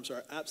his arms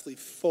are absolutely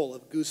full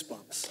of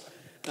goosebumps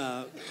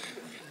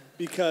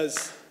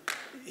because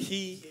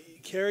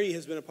Kerry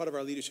has been a part of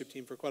our leadership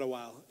team for quite a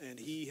while, and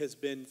he has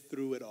been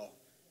through it all.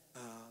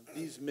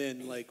 These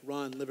men like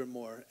Ron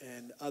Livermore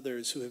and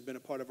others who have been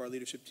a part of our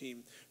leadership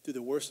team through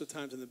the worst of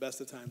times and the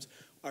best of times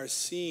are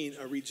seeing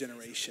a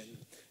regeneration,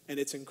 and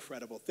it's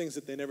incredible. Things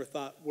that they never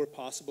thought were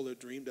possible or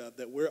dreamed of,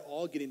 that we're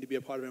all getting to be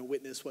a part of and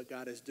witness what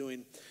God is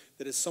doing,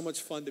 that is so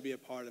much fun to be a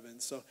part of.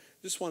 And so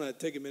just want to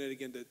take a minute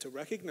again to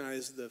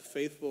recognize the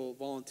faithful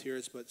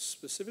volunteers, but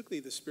specifically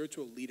the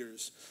spiritual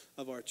leaders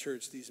of our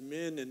church, these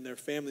men and their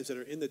families that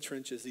are in the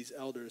trenches, these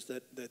elders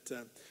that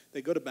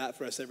they go to bat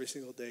for us every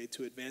single day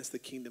to advance the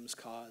kingdom's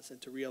cause and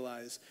to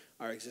realize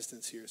our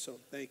existence here. So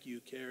thank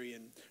you, Carrie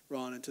and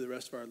Ron, and to the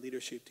rest of our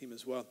leadership team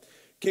as well.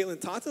 Caitlin,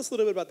 talk to us a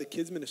little bit about the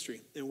kids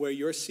ministry and where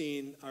you're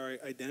seeing our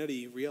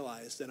identity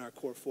realized and our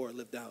core four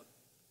lived out.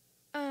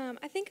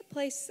 I think a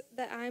place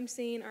that I'm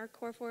seeing our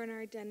core four and our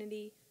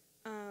identity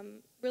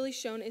really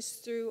shown is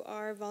through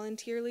our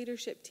volunteer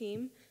leadership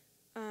team.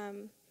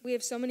 We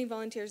have so many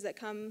volunteers that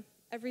come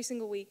every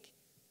single week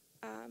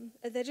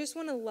that just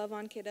want to love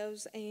on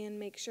kiddos and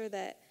make sure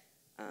that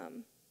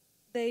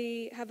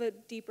they have a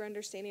deeper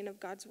understanding of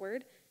God's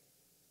word.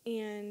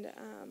 And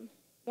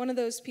one of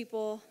those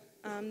people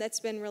that's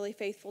been really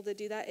faithful to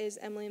do that is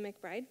Emily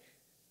McBride.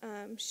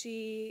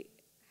 She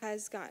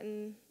has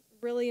gotten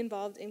really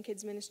involved in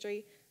kids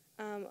ministry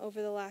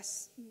over the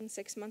last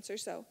 6 months or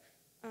so.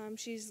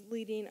 She's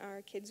leading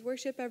our kids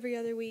worship every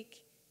other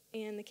week,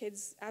 and the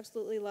kids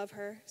absolutely love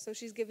her. So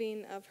she's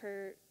giving of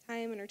her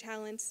time and her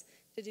talents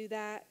to do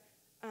that.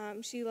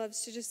 She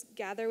loves to just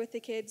gather with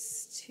the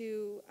kids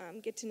to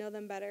get to know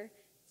them better,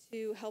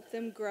 to help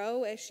them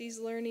grow as she's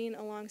learning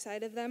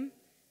alongside of them.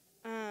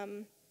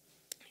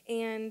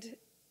 And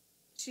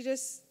she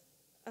just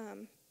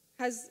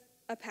has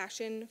a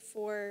passion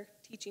for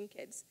teaching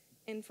kids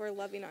and for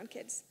loving on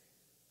kids.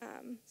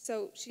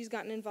 So she's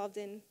gotten involved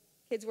in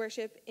kids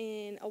worship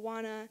in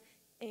Awana,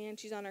 and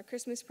she's on our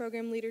Christmas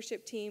program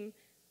leadership team.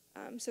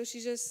 So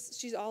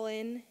she's all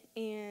in,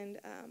 and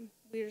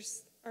we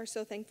are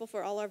so thankful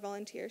for all our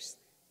volunteers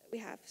that we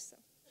have. So.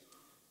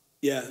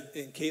 Yeah,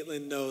 and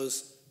Caitlin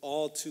knows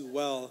all too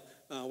well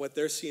what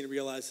they're seeing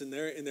realized in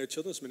their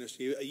children's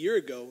ministry. A year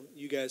ago,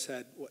 you guys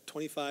had,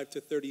 25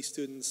 to 30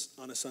 students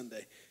on a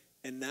Sunday.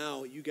 And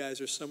now you guys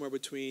are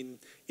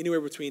anywhere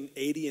between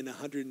 80 and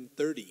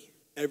 130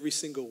 every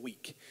single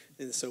week.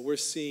 And so we're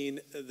seeing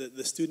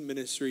the student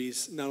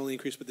ministries not only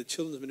increase, but the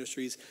children's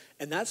ministries.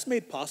 And that's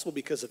made possible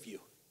because of you.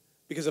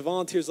 Because of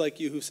volunteers like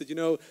you who said,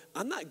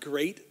 I'm not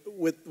great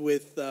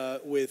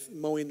with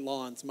mowing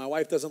lawns. My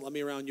wife doesn't let me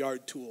around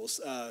yard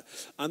tools.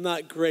 I'm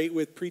not great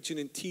with preaching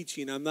and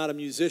teaching. I'm not a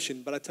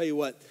musician. But I tell you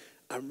what,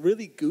 I'm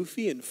really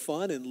goofy and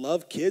fun and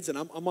love kids, and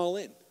I'm all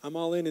in. I'm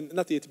all in, and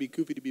not that you have to be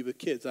goofy to be with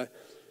kids. I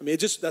mean,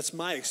 that's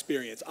my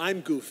experience. I'm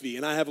goofy,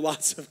 and I have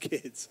lots of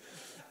kids.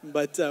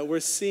 But we're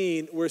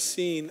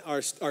seeing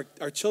our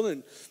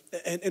children,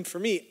 and for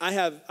me, I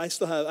have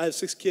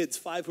 6 kids,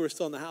 5 who are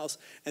still in the house,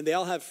 and they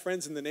all have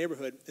friends in the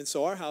neighborhood, and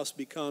so our house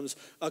becomes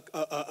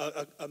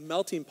a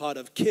melting pot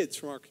of kids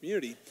from our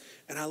community,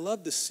 and I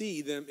love to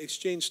see them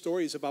exchange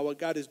stories about what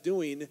God is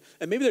doing,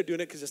 and maybe they're doing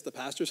it because it's the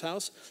pastor's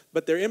house,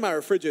 but they're in my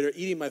refrigerator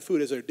eating my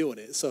food as they're doing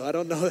it, so I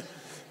don't know.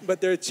 But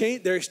they're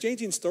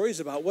exchanging stories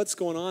about what's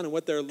going on and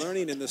what they're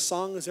learning and the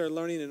songs they're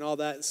learning and all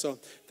that. So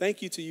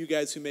thank you to you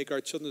guys who make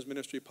our children's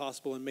ministry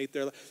possible and make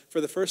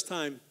for the first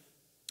time,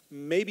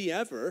 maybe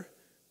ever,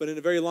 but in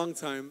a very long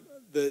time,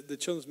 the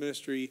children's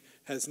ministry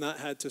has not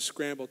had to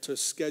scramble to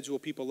schedule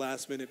people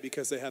last minute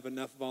because they have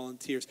enough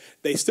volunteers.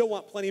 They still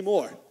want plenty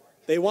more.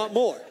 They want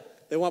more.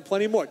 They want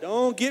plenty more.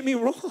 Don't get me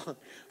wrong,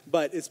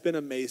 but it's been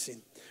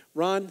amazing.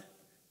 Ron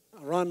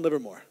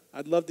Livermore,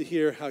 I'd love to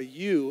hear how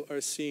you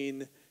are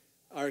seeing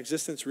our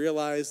existence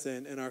realized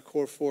and our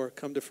core 4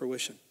 come to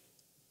fruition.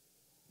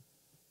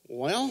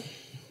 Well,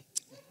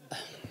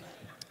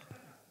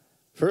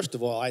 first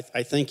of all, I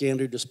think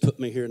Andrew just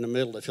put me here in the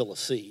middle to fill a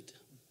seat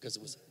because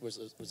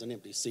it was an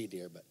empty seat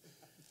here. But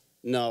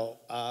no,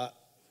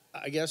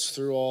 I guess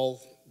through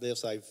all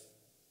this, I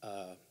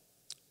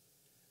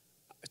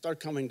started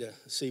coming to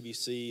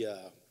CBC,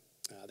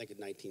 I think in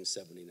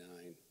 1979.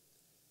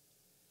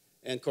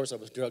 And of course, I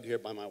was drugged here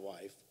by my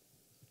wife.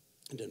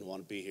 I didn't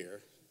want to be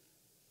here.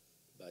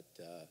 But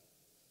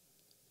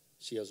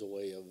she has a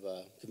way of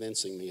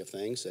convincing me of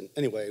things. And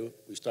anyway,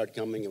 we started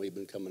coming, and we've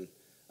been coming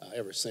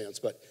ever since.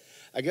 But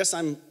I guess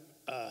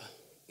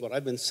what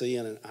I've been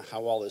seeing and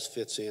how all this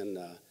fits in,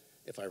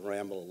 if I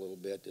ramble a little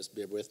bit, just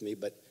bear with me.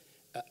 But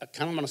I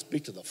kind of want to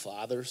speak to the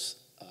fathers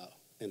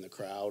in the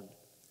crowd.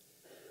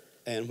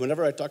 And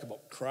whenever I talk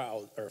about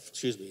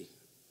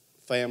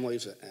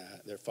families,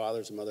 their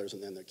fathers and mothers,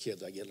 and then their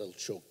kids, I get a little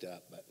choked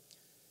up. But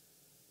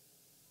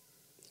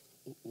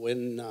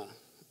when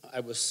I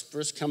was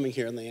first coming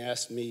here, and they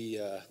asked me,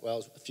 it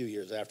was a few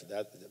years after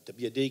that, to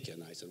be a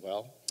deacon. I said,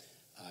 well,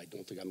 I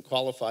don't think I'm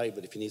qualified,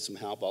 but if you need some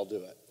help, I'll do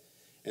it.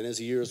 And as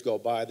the years go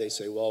by, they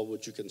say, well,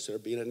 would you consider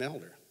being an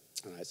elder?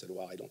 And I said,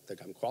 well, I don't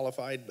think I'm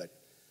qualified, but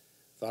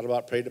thought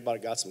about it, prayed about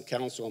it, got some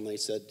counsel, and they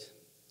said,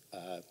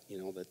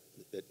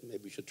 that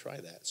maybe you should try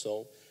that.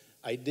 So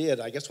I did.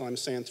 I guess what I'm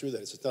saying through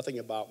that is it's nothing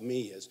about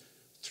me. Is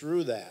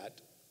through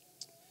that,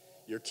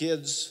 your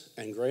kids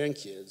and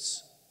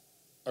grandkids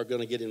are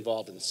going to get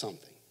involved in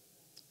something,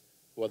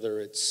 whether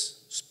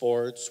it's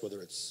sports,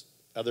 whether it's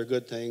other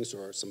good things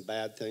or some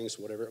bad things,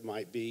 whatever it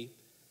might be.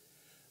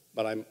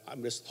 But I'm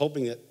just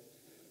hoping that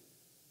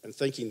and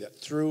thinking that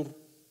through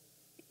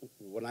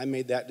when I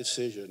made that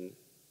decision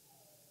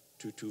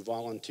to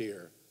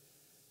volunteer,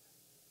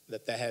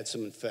 that had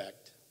some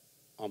effect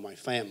on my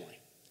family.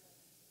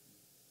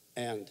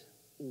 And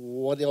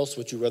what else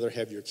would you rather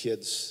have your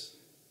kids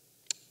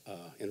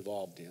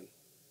involved in?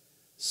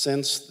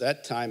 Since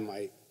that time,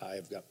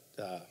 I've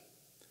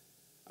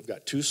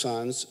got 2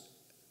 sons,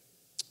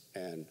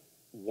 and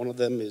one of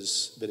them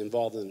has been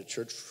involved in the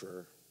church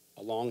for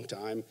a long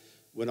time.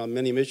 Went on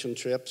many mission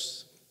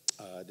trips.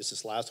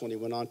 This last one he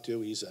went on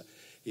to.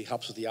 He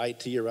helps with the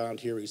IT around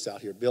here. He's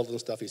out here building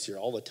stuff. He's here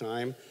all the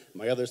time.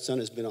 My other son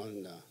has been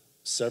on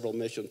several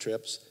mission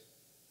trips.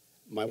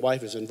 My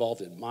wife is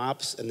involved in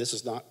MOPS, and this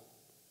is not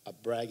a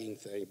bragging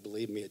thing.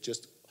 Believe me, it's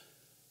just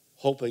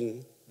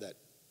hoping that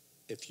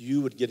if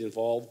you would get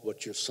involved,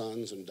 what your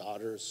sons and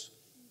daughters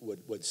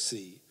would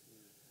see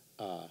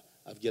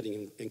of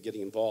getting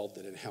involved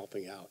and in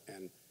helping out.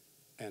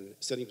 And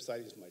sitting beside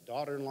me is my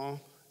daughter-in-law,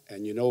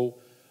 and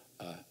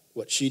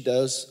what she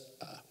does.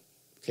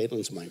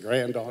 Caitlin's my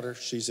granddaughter.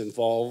 She's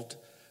involved,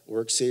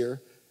 works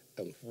here,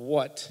 and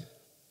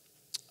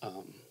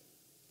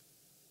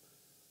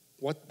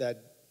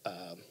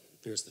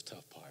here's the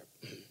tough part.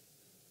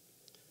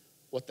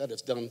 What that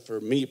has done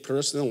for me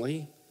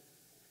personally,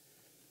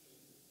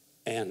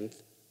 and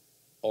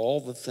all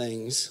the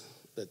things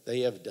that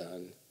they have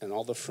done, and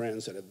all the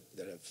friends that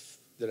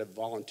have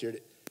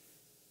volunteered.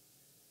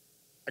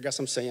 I guess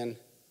I'm saying,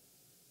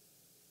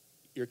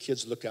 your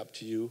kids look up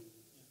to you.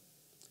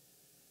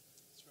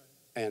 That's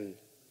right. And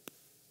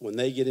when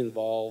they get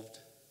involved,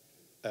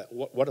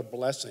 what a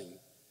blessing.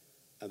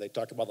 And they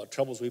talk about the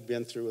troubles we've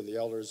been through and the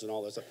elders and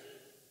all that stuff.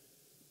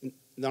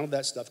 None of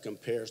that stuff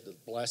compares to the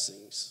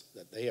blessings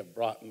that they have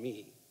brought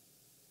me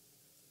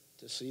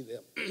to see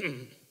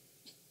them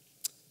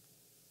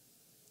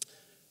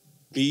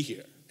be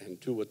here and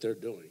do what they're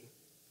doing.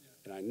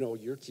 And I know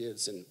your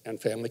kids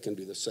and family can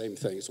do the same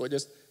thing. So I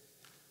guess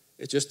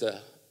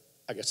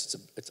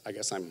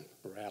I'm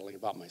rattling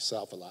about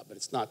myself a lot, but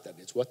it's not that.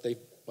 It's what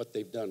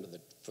they've done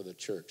for the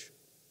church,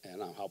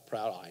 and how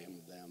proud I am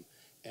of them.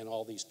 And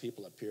all these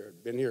people up here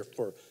have been here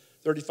for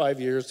 35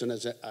 years, and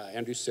as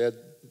Andrew said,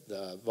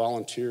 the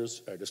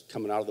volunteers are just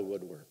coming out of the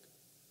woodwork.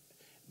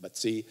 But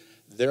see,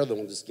 they're the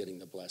ones getting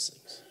the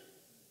blessings.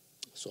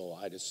 So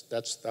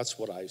that's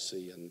what I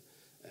see, and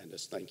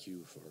just thank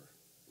you for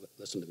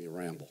listening to me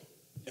ramble.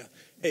 Yeah.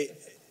 Hey,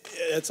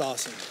 that's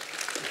awesome.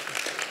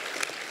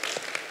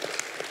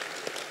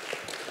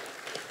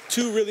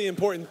 two really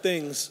important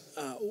things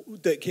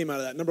that came out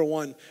of that. Number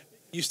one,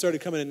 you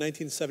started coming in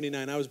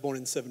 1979. I was born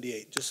in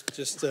 78. Just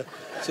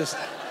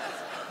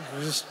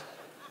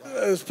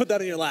put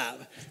that in your lap.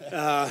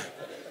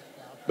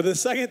 But the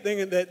second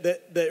thing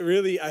that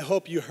really I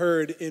hope you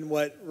heard in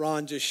what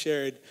Ron just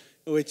shared,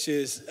 which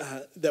is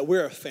that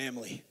we're a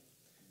family.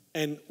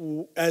 And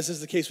as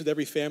is the case with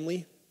every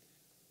family,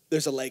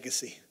 there's a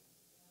legacy.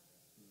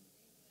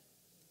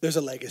 There's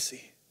a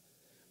legacy.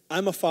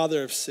 I'm a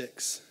father of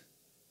 6,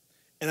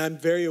 and I'm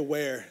very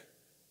aware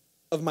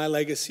of my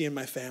legacy in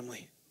my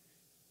family.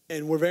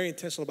 And we're very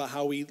intentional about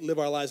how we live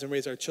our lives and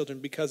raise our children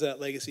because of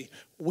that legacy.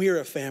 We're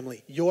a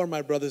family. You're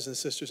my brothers and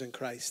sisters in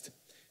Christ.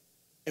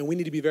 And we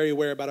need to be very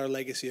aware about our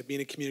legacy of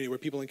being a community where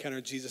people encounter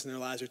Jesus and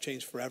their lives are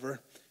changed forever,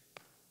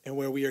 and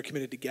where we are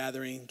committed to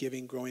gathering,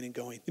 giving, growing, and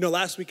going. You know,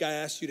 last week I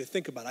asked you to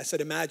think about it. I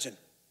said, imagine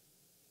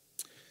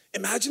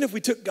if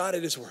we took God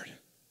at his word.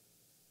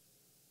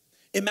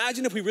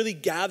 Imagine if we really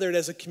gathered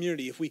as a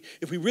community, if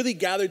we really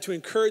gathered to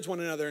encourage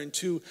one another and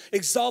to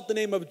exalt the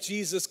name of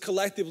Jesus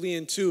collectively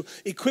and to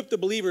equip the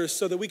believers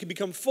so that we could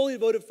become fully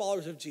devoted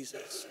followers of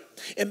Jesus.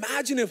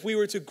 Imagine if we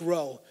were to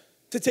grow,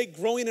 to take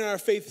growing in our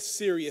faith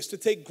serious, to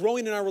take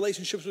growing in our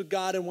relationships with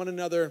God and one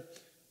another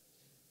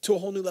to a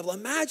whole new level.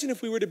 Imagine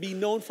if we were to be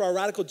known for our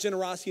radical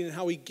generosity and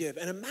how we give.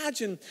 And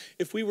imagine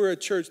if we were a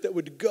church that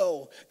we would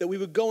go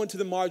into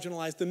the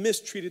marginalized, the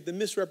mistreated, the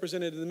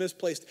misrepresented, and the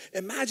misplaced.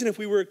 Imagine if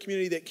we were a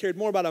community that cared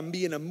more about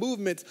being a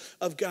movement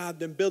of God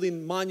than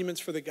building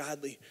monuments for the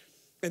godly.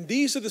 And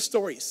these are the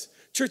stories.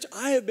 Church,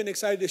 I have been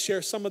excited to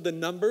share some of the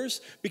numbers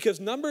because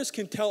numbers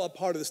can tell a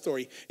part of the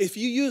story. If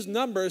you use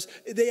numbers,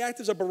 they act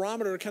as a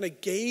barometer to kind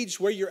of gauge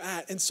where you're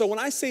at. And so when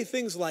I say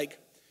things like,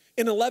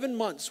 in 11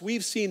 months,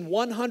 we've seen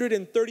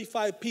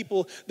 135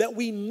 people that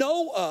we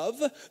know of,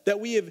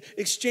 that we have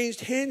exchanged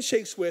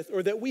handshakes with,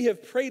 or that we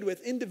have prayed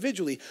with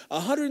individually.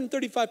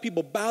 135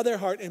 people bow their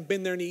heart and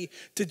bend their knee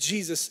to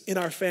Jesus in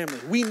our family.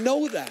 We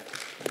know that.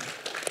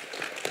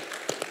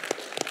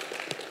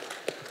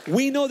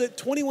 We know that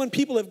 21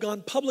 people have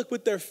gone public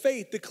with their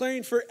faith,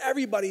 declaring for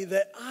everybody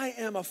that I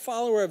am a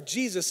follower of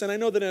Jesus. And I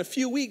know that in a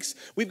few weeks,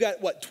 we've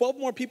got, 12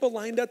 more people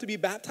lined up to be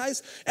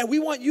baptized? And we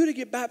want you to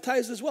get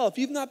baptized as well. If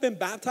you've not been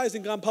baptized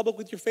and gone public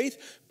with your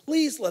faith,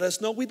 please let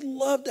us know. We'd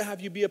love to have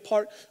you be a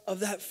part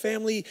of that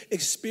family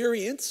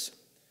experience.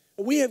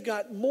 We've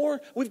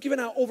given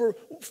out over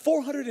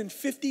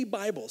 450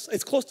 Bibles.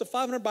 It's close to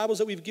 500 Bibles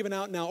that we've given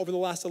out now over the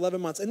last 11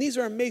 months. And these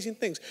are amazing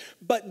things.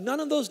 But none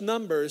of those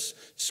numbers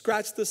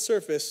scratch the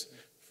surface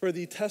for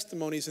the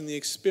testimonies and the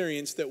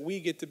experience that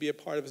we get to be a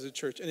part of as a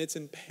church. And it's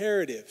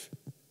imperative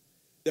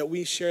that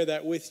we share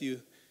that with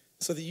you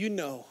so that you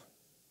know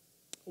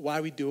why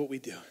we do what we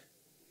do.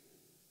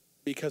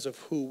 Because of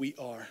who we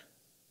are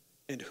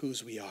and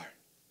whose we are.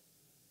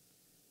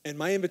 And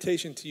my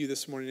invitation to you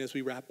this morning as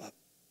we wrap up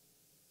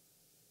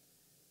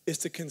is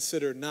to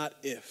consider not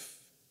if,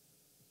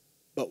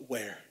 but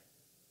where.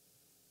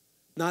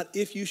 Not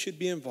if you should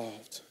be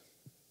involved,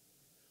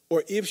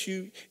 or if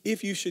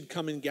you should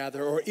come and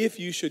gather, or if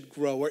you should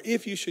grow, or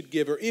if you should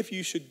give, or if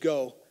you should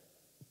go.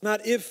 Not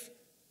if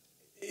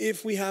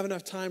we have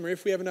enough time, or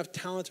if we have enough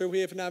talent, or if we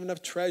have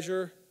enough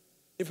treasure,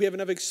 if we have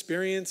enough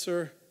experience,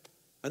 or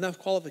enough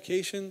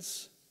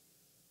qualifications,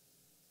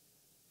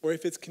 or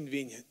if it's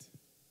convenient.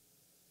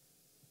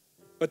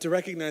 But to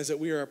recognize that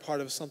we are a part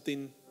of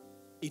something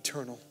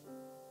eternal.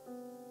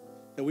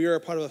 That we are a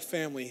part of a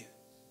family,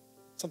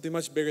 something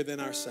much bigger than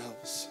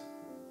ourselves.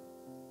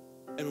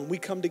 And when we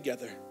come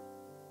together,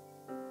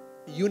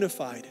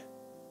 unified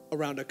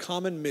around a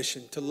common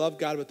mission to love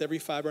God with every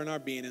fiber in our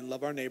being and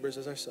love our neighbors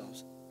as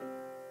ourselves,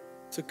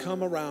 to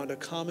come around a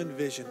common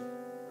vision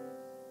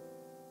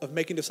of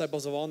making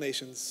disciples of all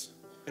nations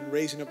and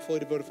raising up fully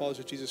devoted followers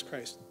of Jesus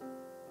Christ,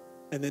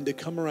 and then to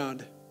come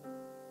around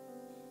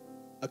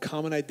a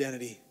common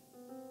identity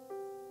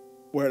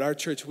where at our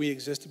church we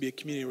exist to be a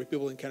community where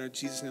people encounter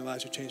Jesus and their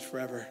lives are changed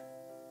forever.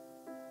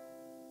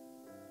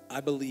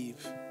 I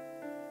believe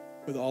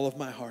with all of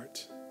my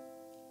heart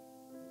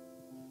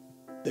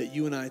that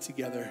you and I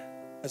together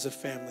as a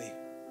family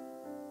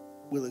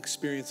will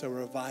experience a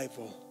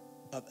revival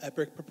of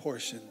epic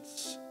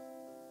proportions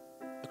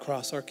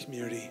across our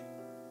community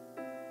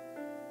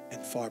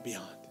and far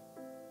beyond.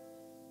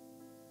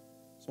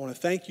 So I want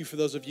to thank you for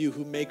those of you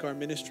who make our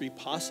ministry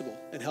possible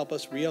and help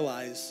us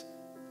realize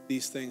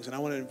these things. And I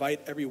want to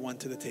invite everyone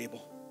to the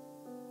table.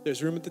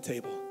 There's room at the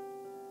table.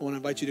 I want to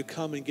invite you to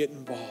come and get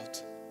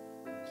involved.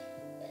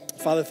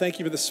 Father, thank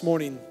you for this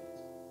morning.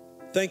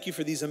 Thank you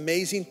for these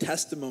amazing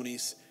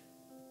testimonies,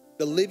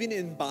 the living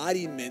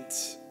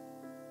embodiment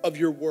of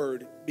your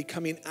word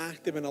becoming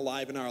active and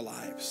alive in our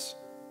lives.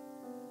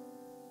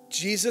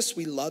 Jesus,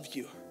 we love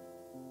you.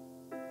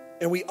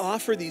 And we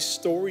offer these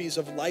stories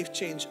of life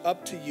change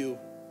up to you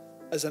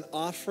as an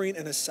offering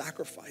and a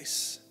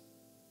sacrifice.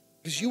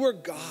 Because you are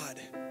God,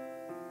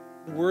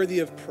 worthy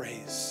of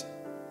praise.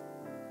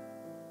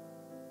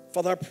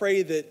 Father, I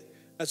pray that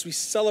as we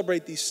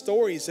celebrate these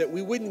stories, that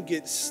we wouldn't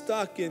get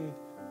stuck in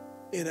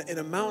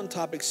a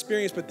mountaintop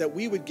experience, but that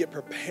we would get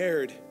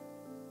prepared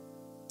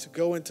to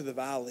go into the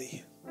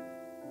valley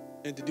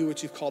and to do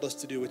what you've called us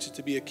to do, which is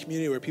to be a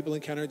community where people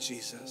encounter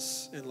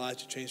Jesus and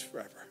lives are changed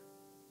forever.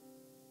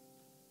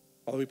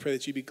 Father, we pray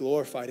that you be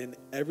glorified in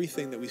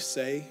everything that we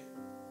say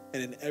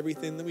and in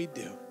everything that we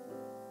do.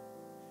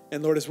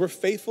 And Lord, as we're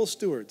faithful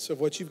stewards of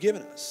what you've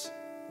given us,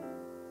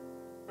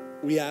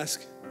 we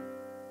ask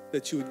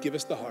that you would give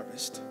us the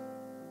harvest.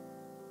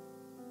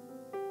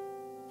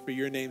 For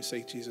your name's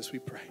sake, Jesus, we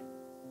pray.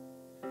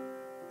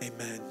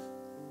 Amen.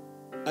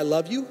 I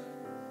love you.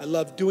 I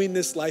love doing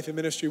this life and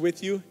ministry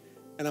with you.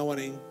 And I want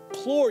to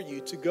implore you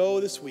to go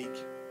this week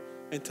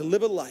and to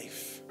live a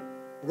life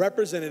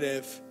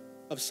representative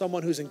of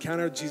someone who's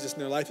encountered Jesus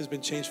and their life has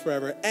been changed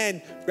forever.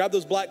 And grab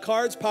those black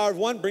cards, Power of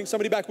One, bring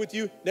somebody back with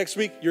you. Next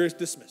week, you're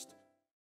dismissed.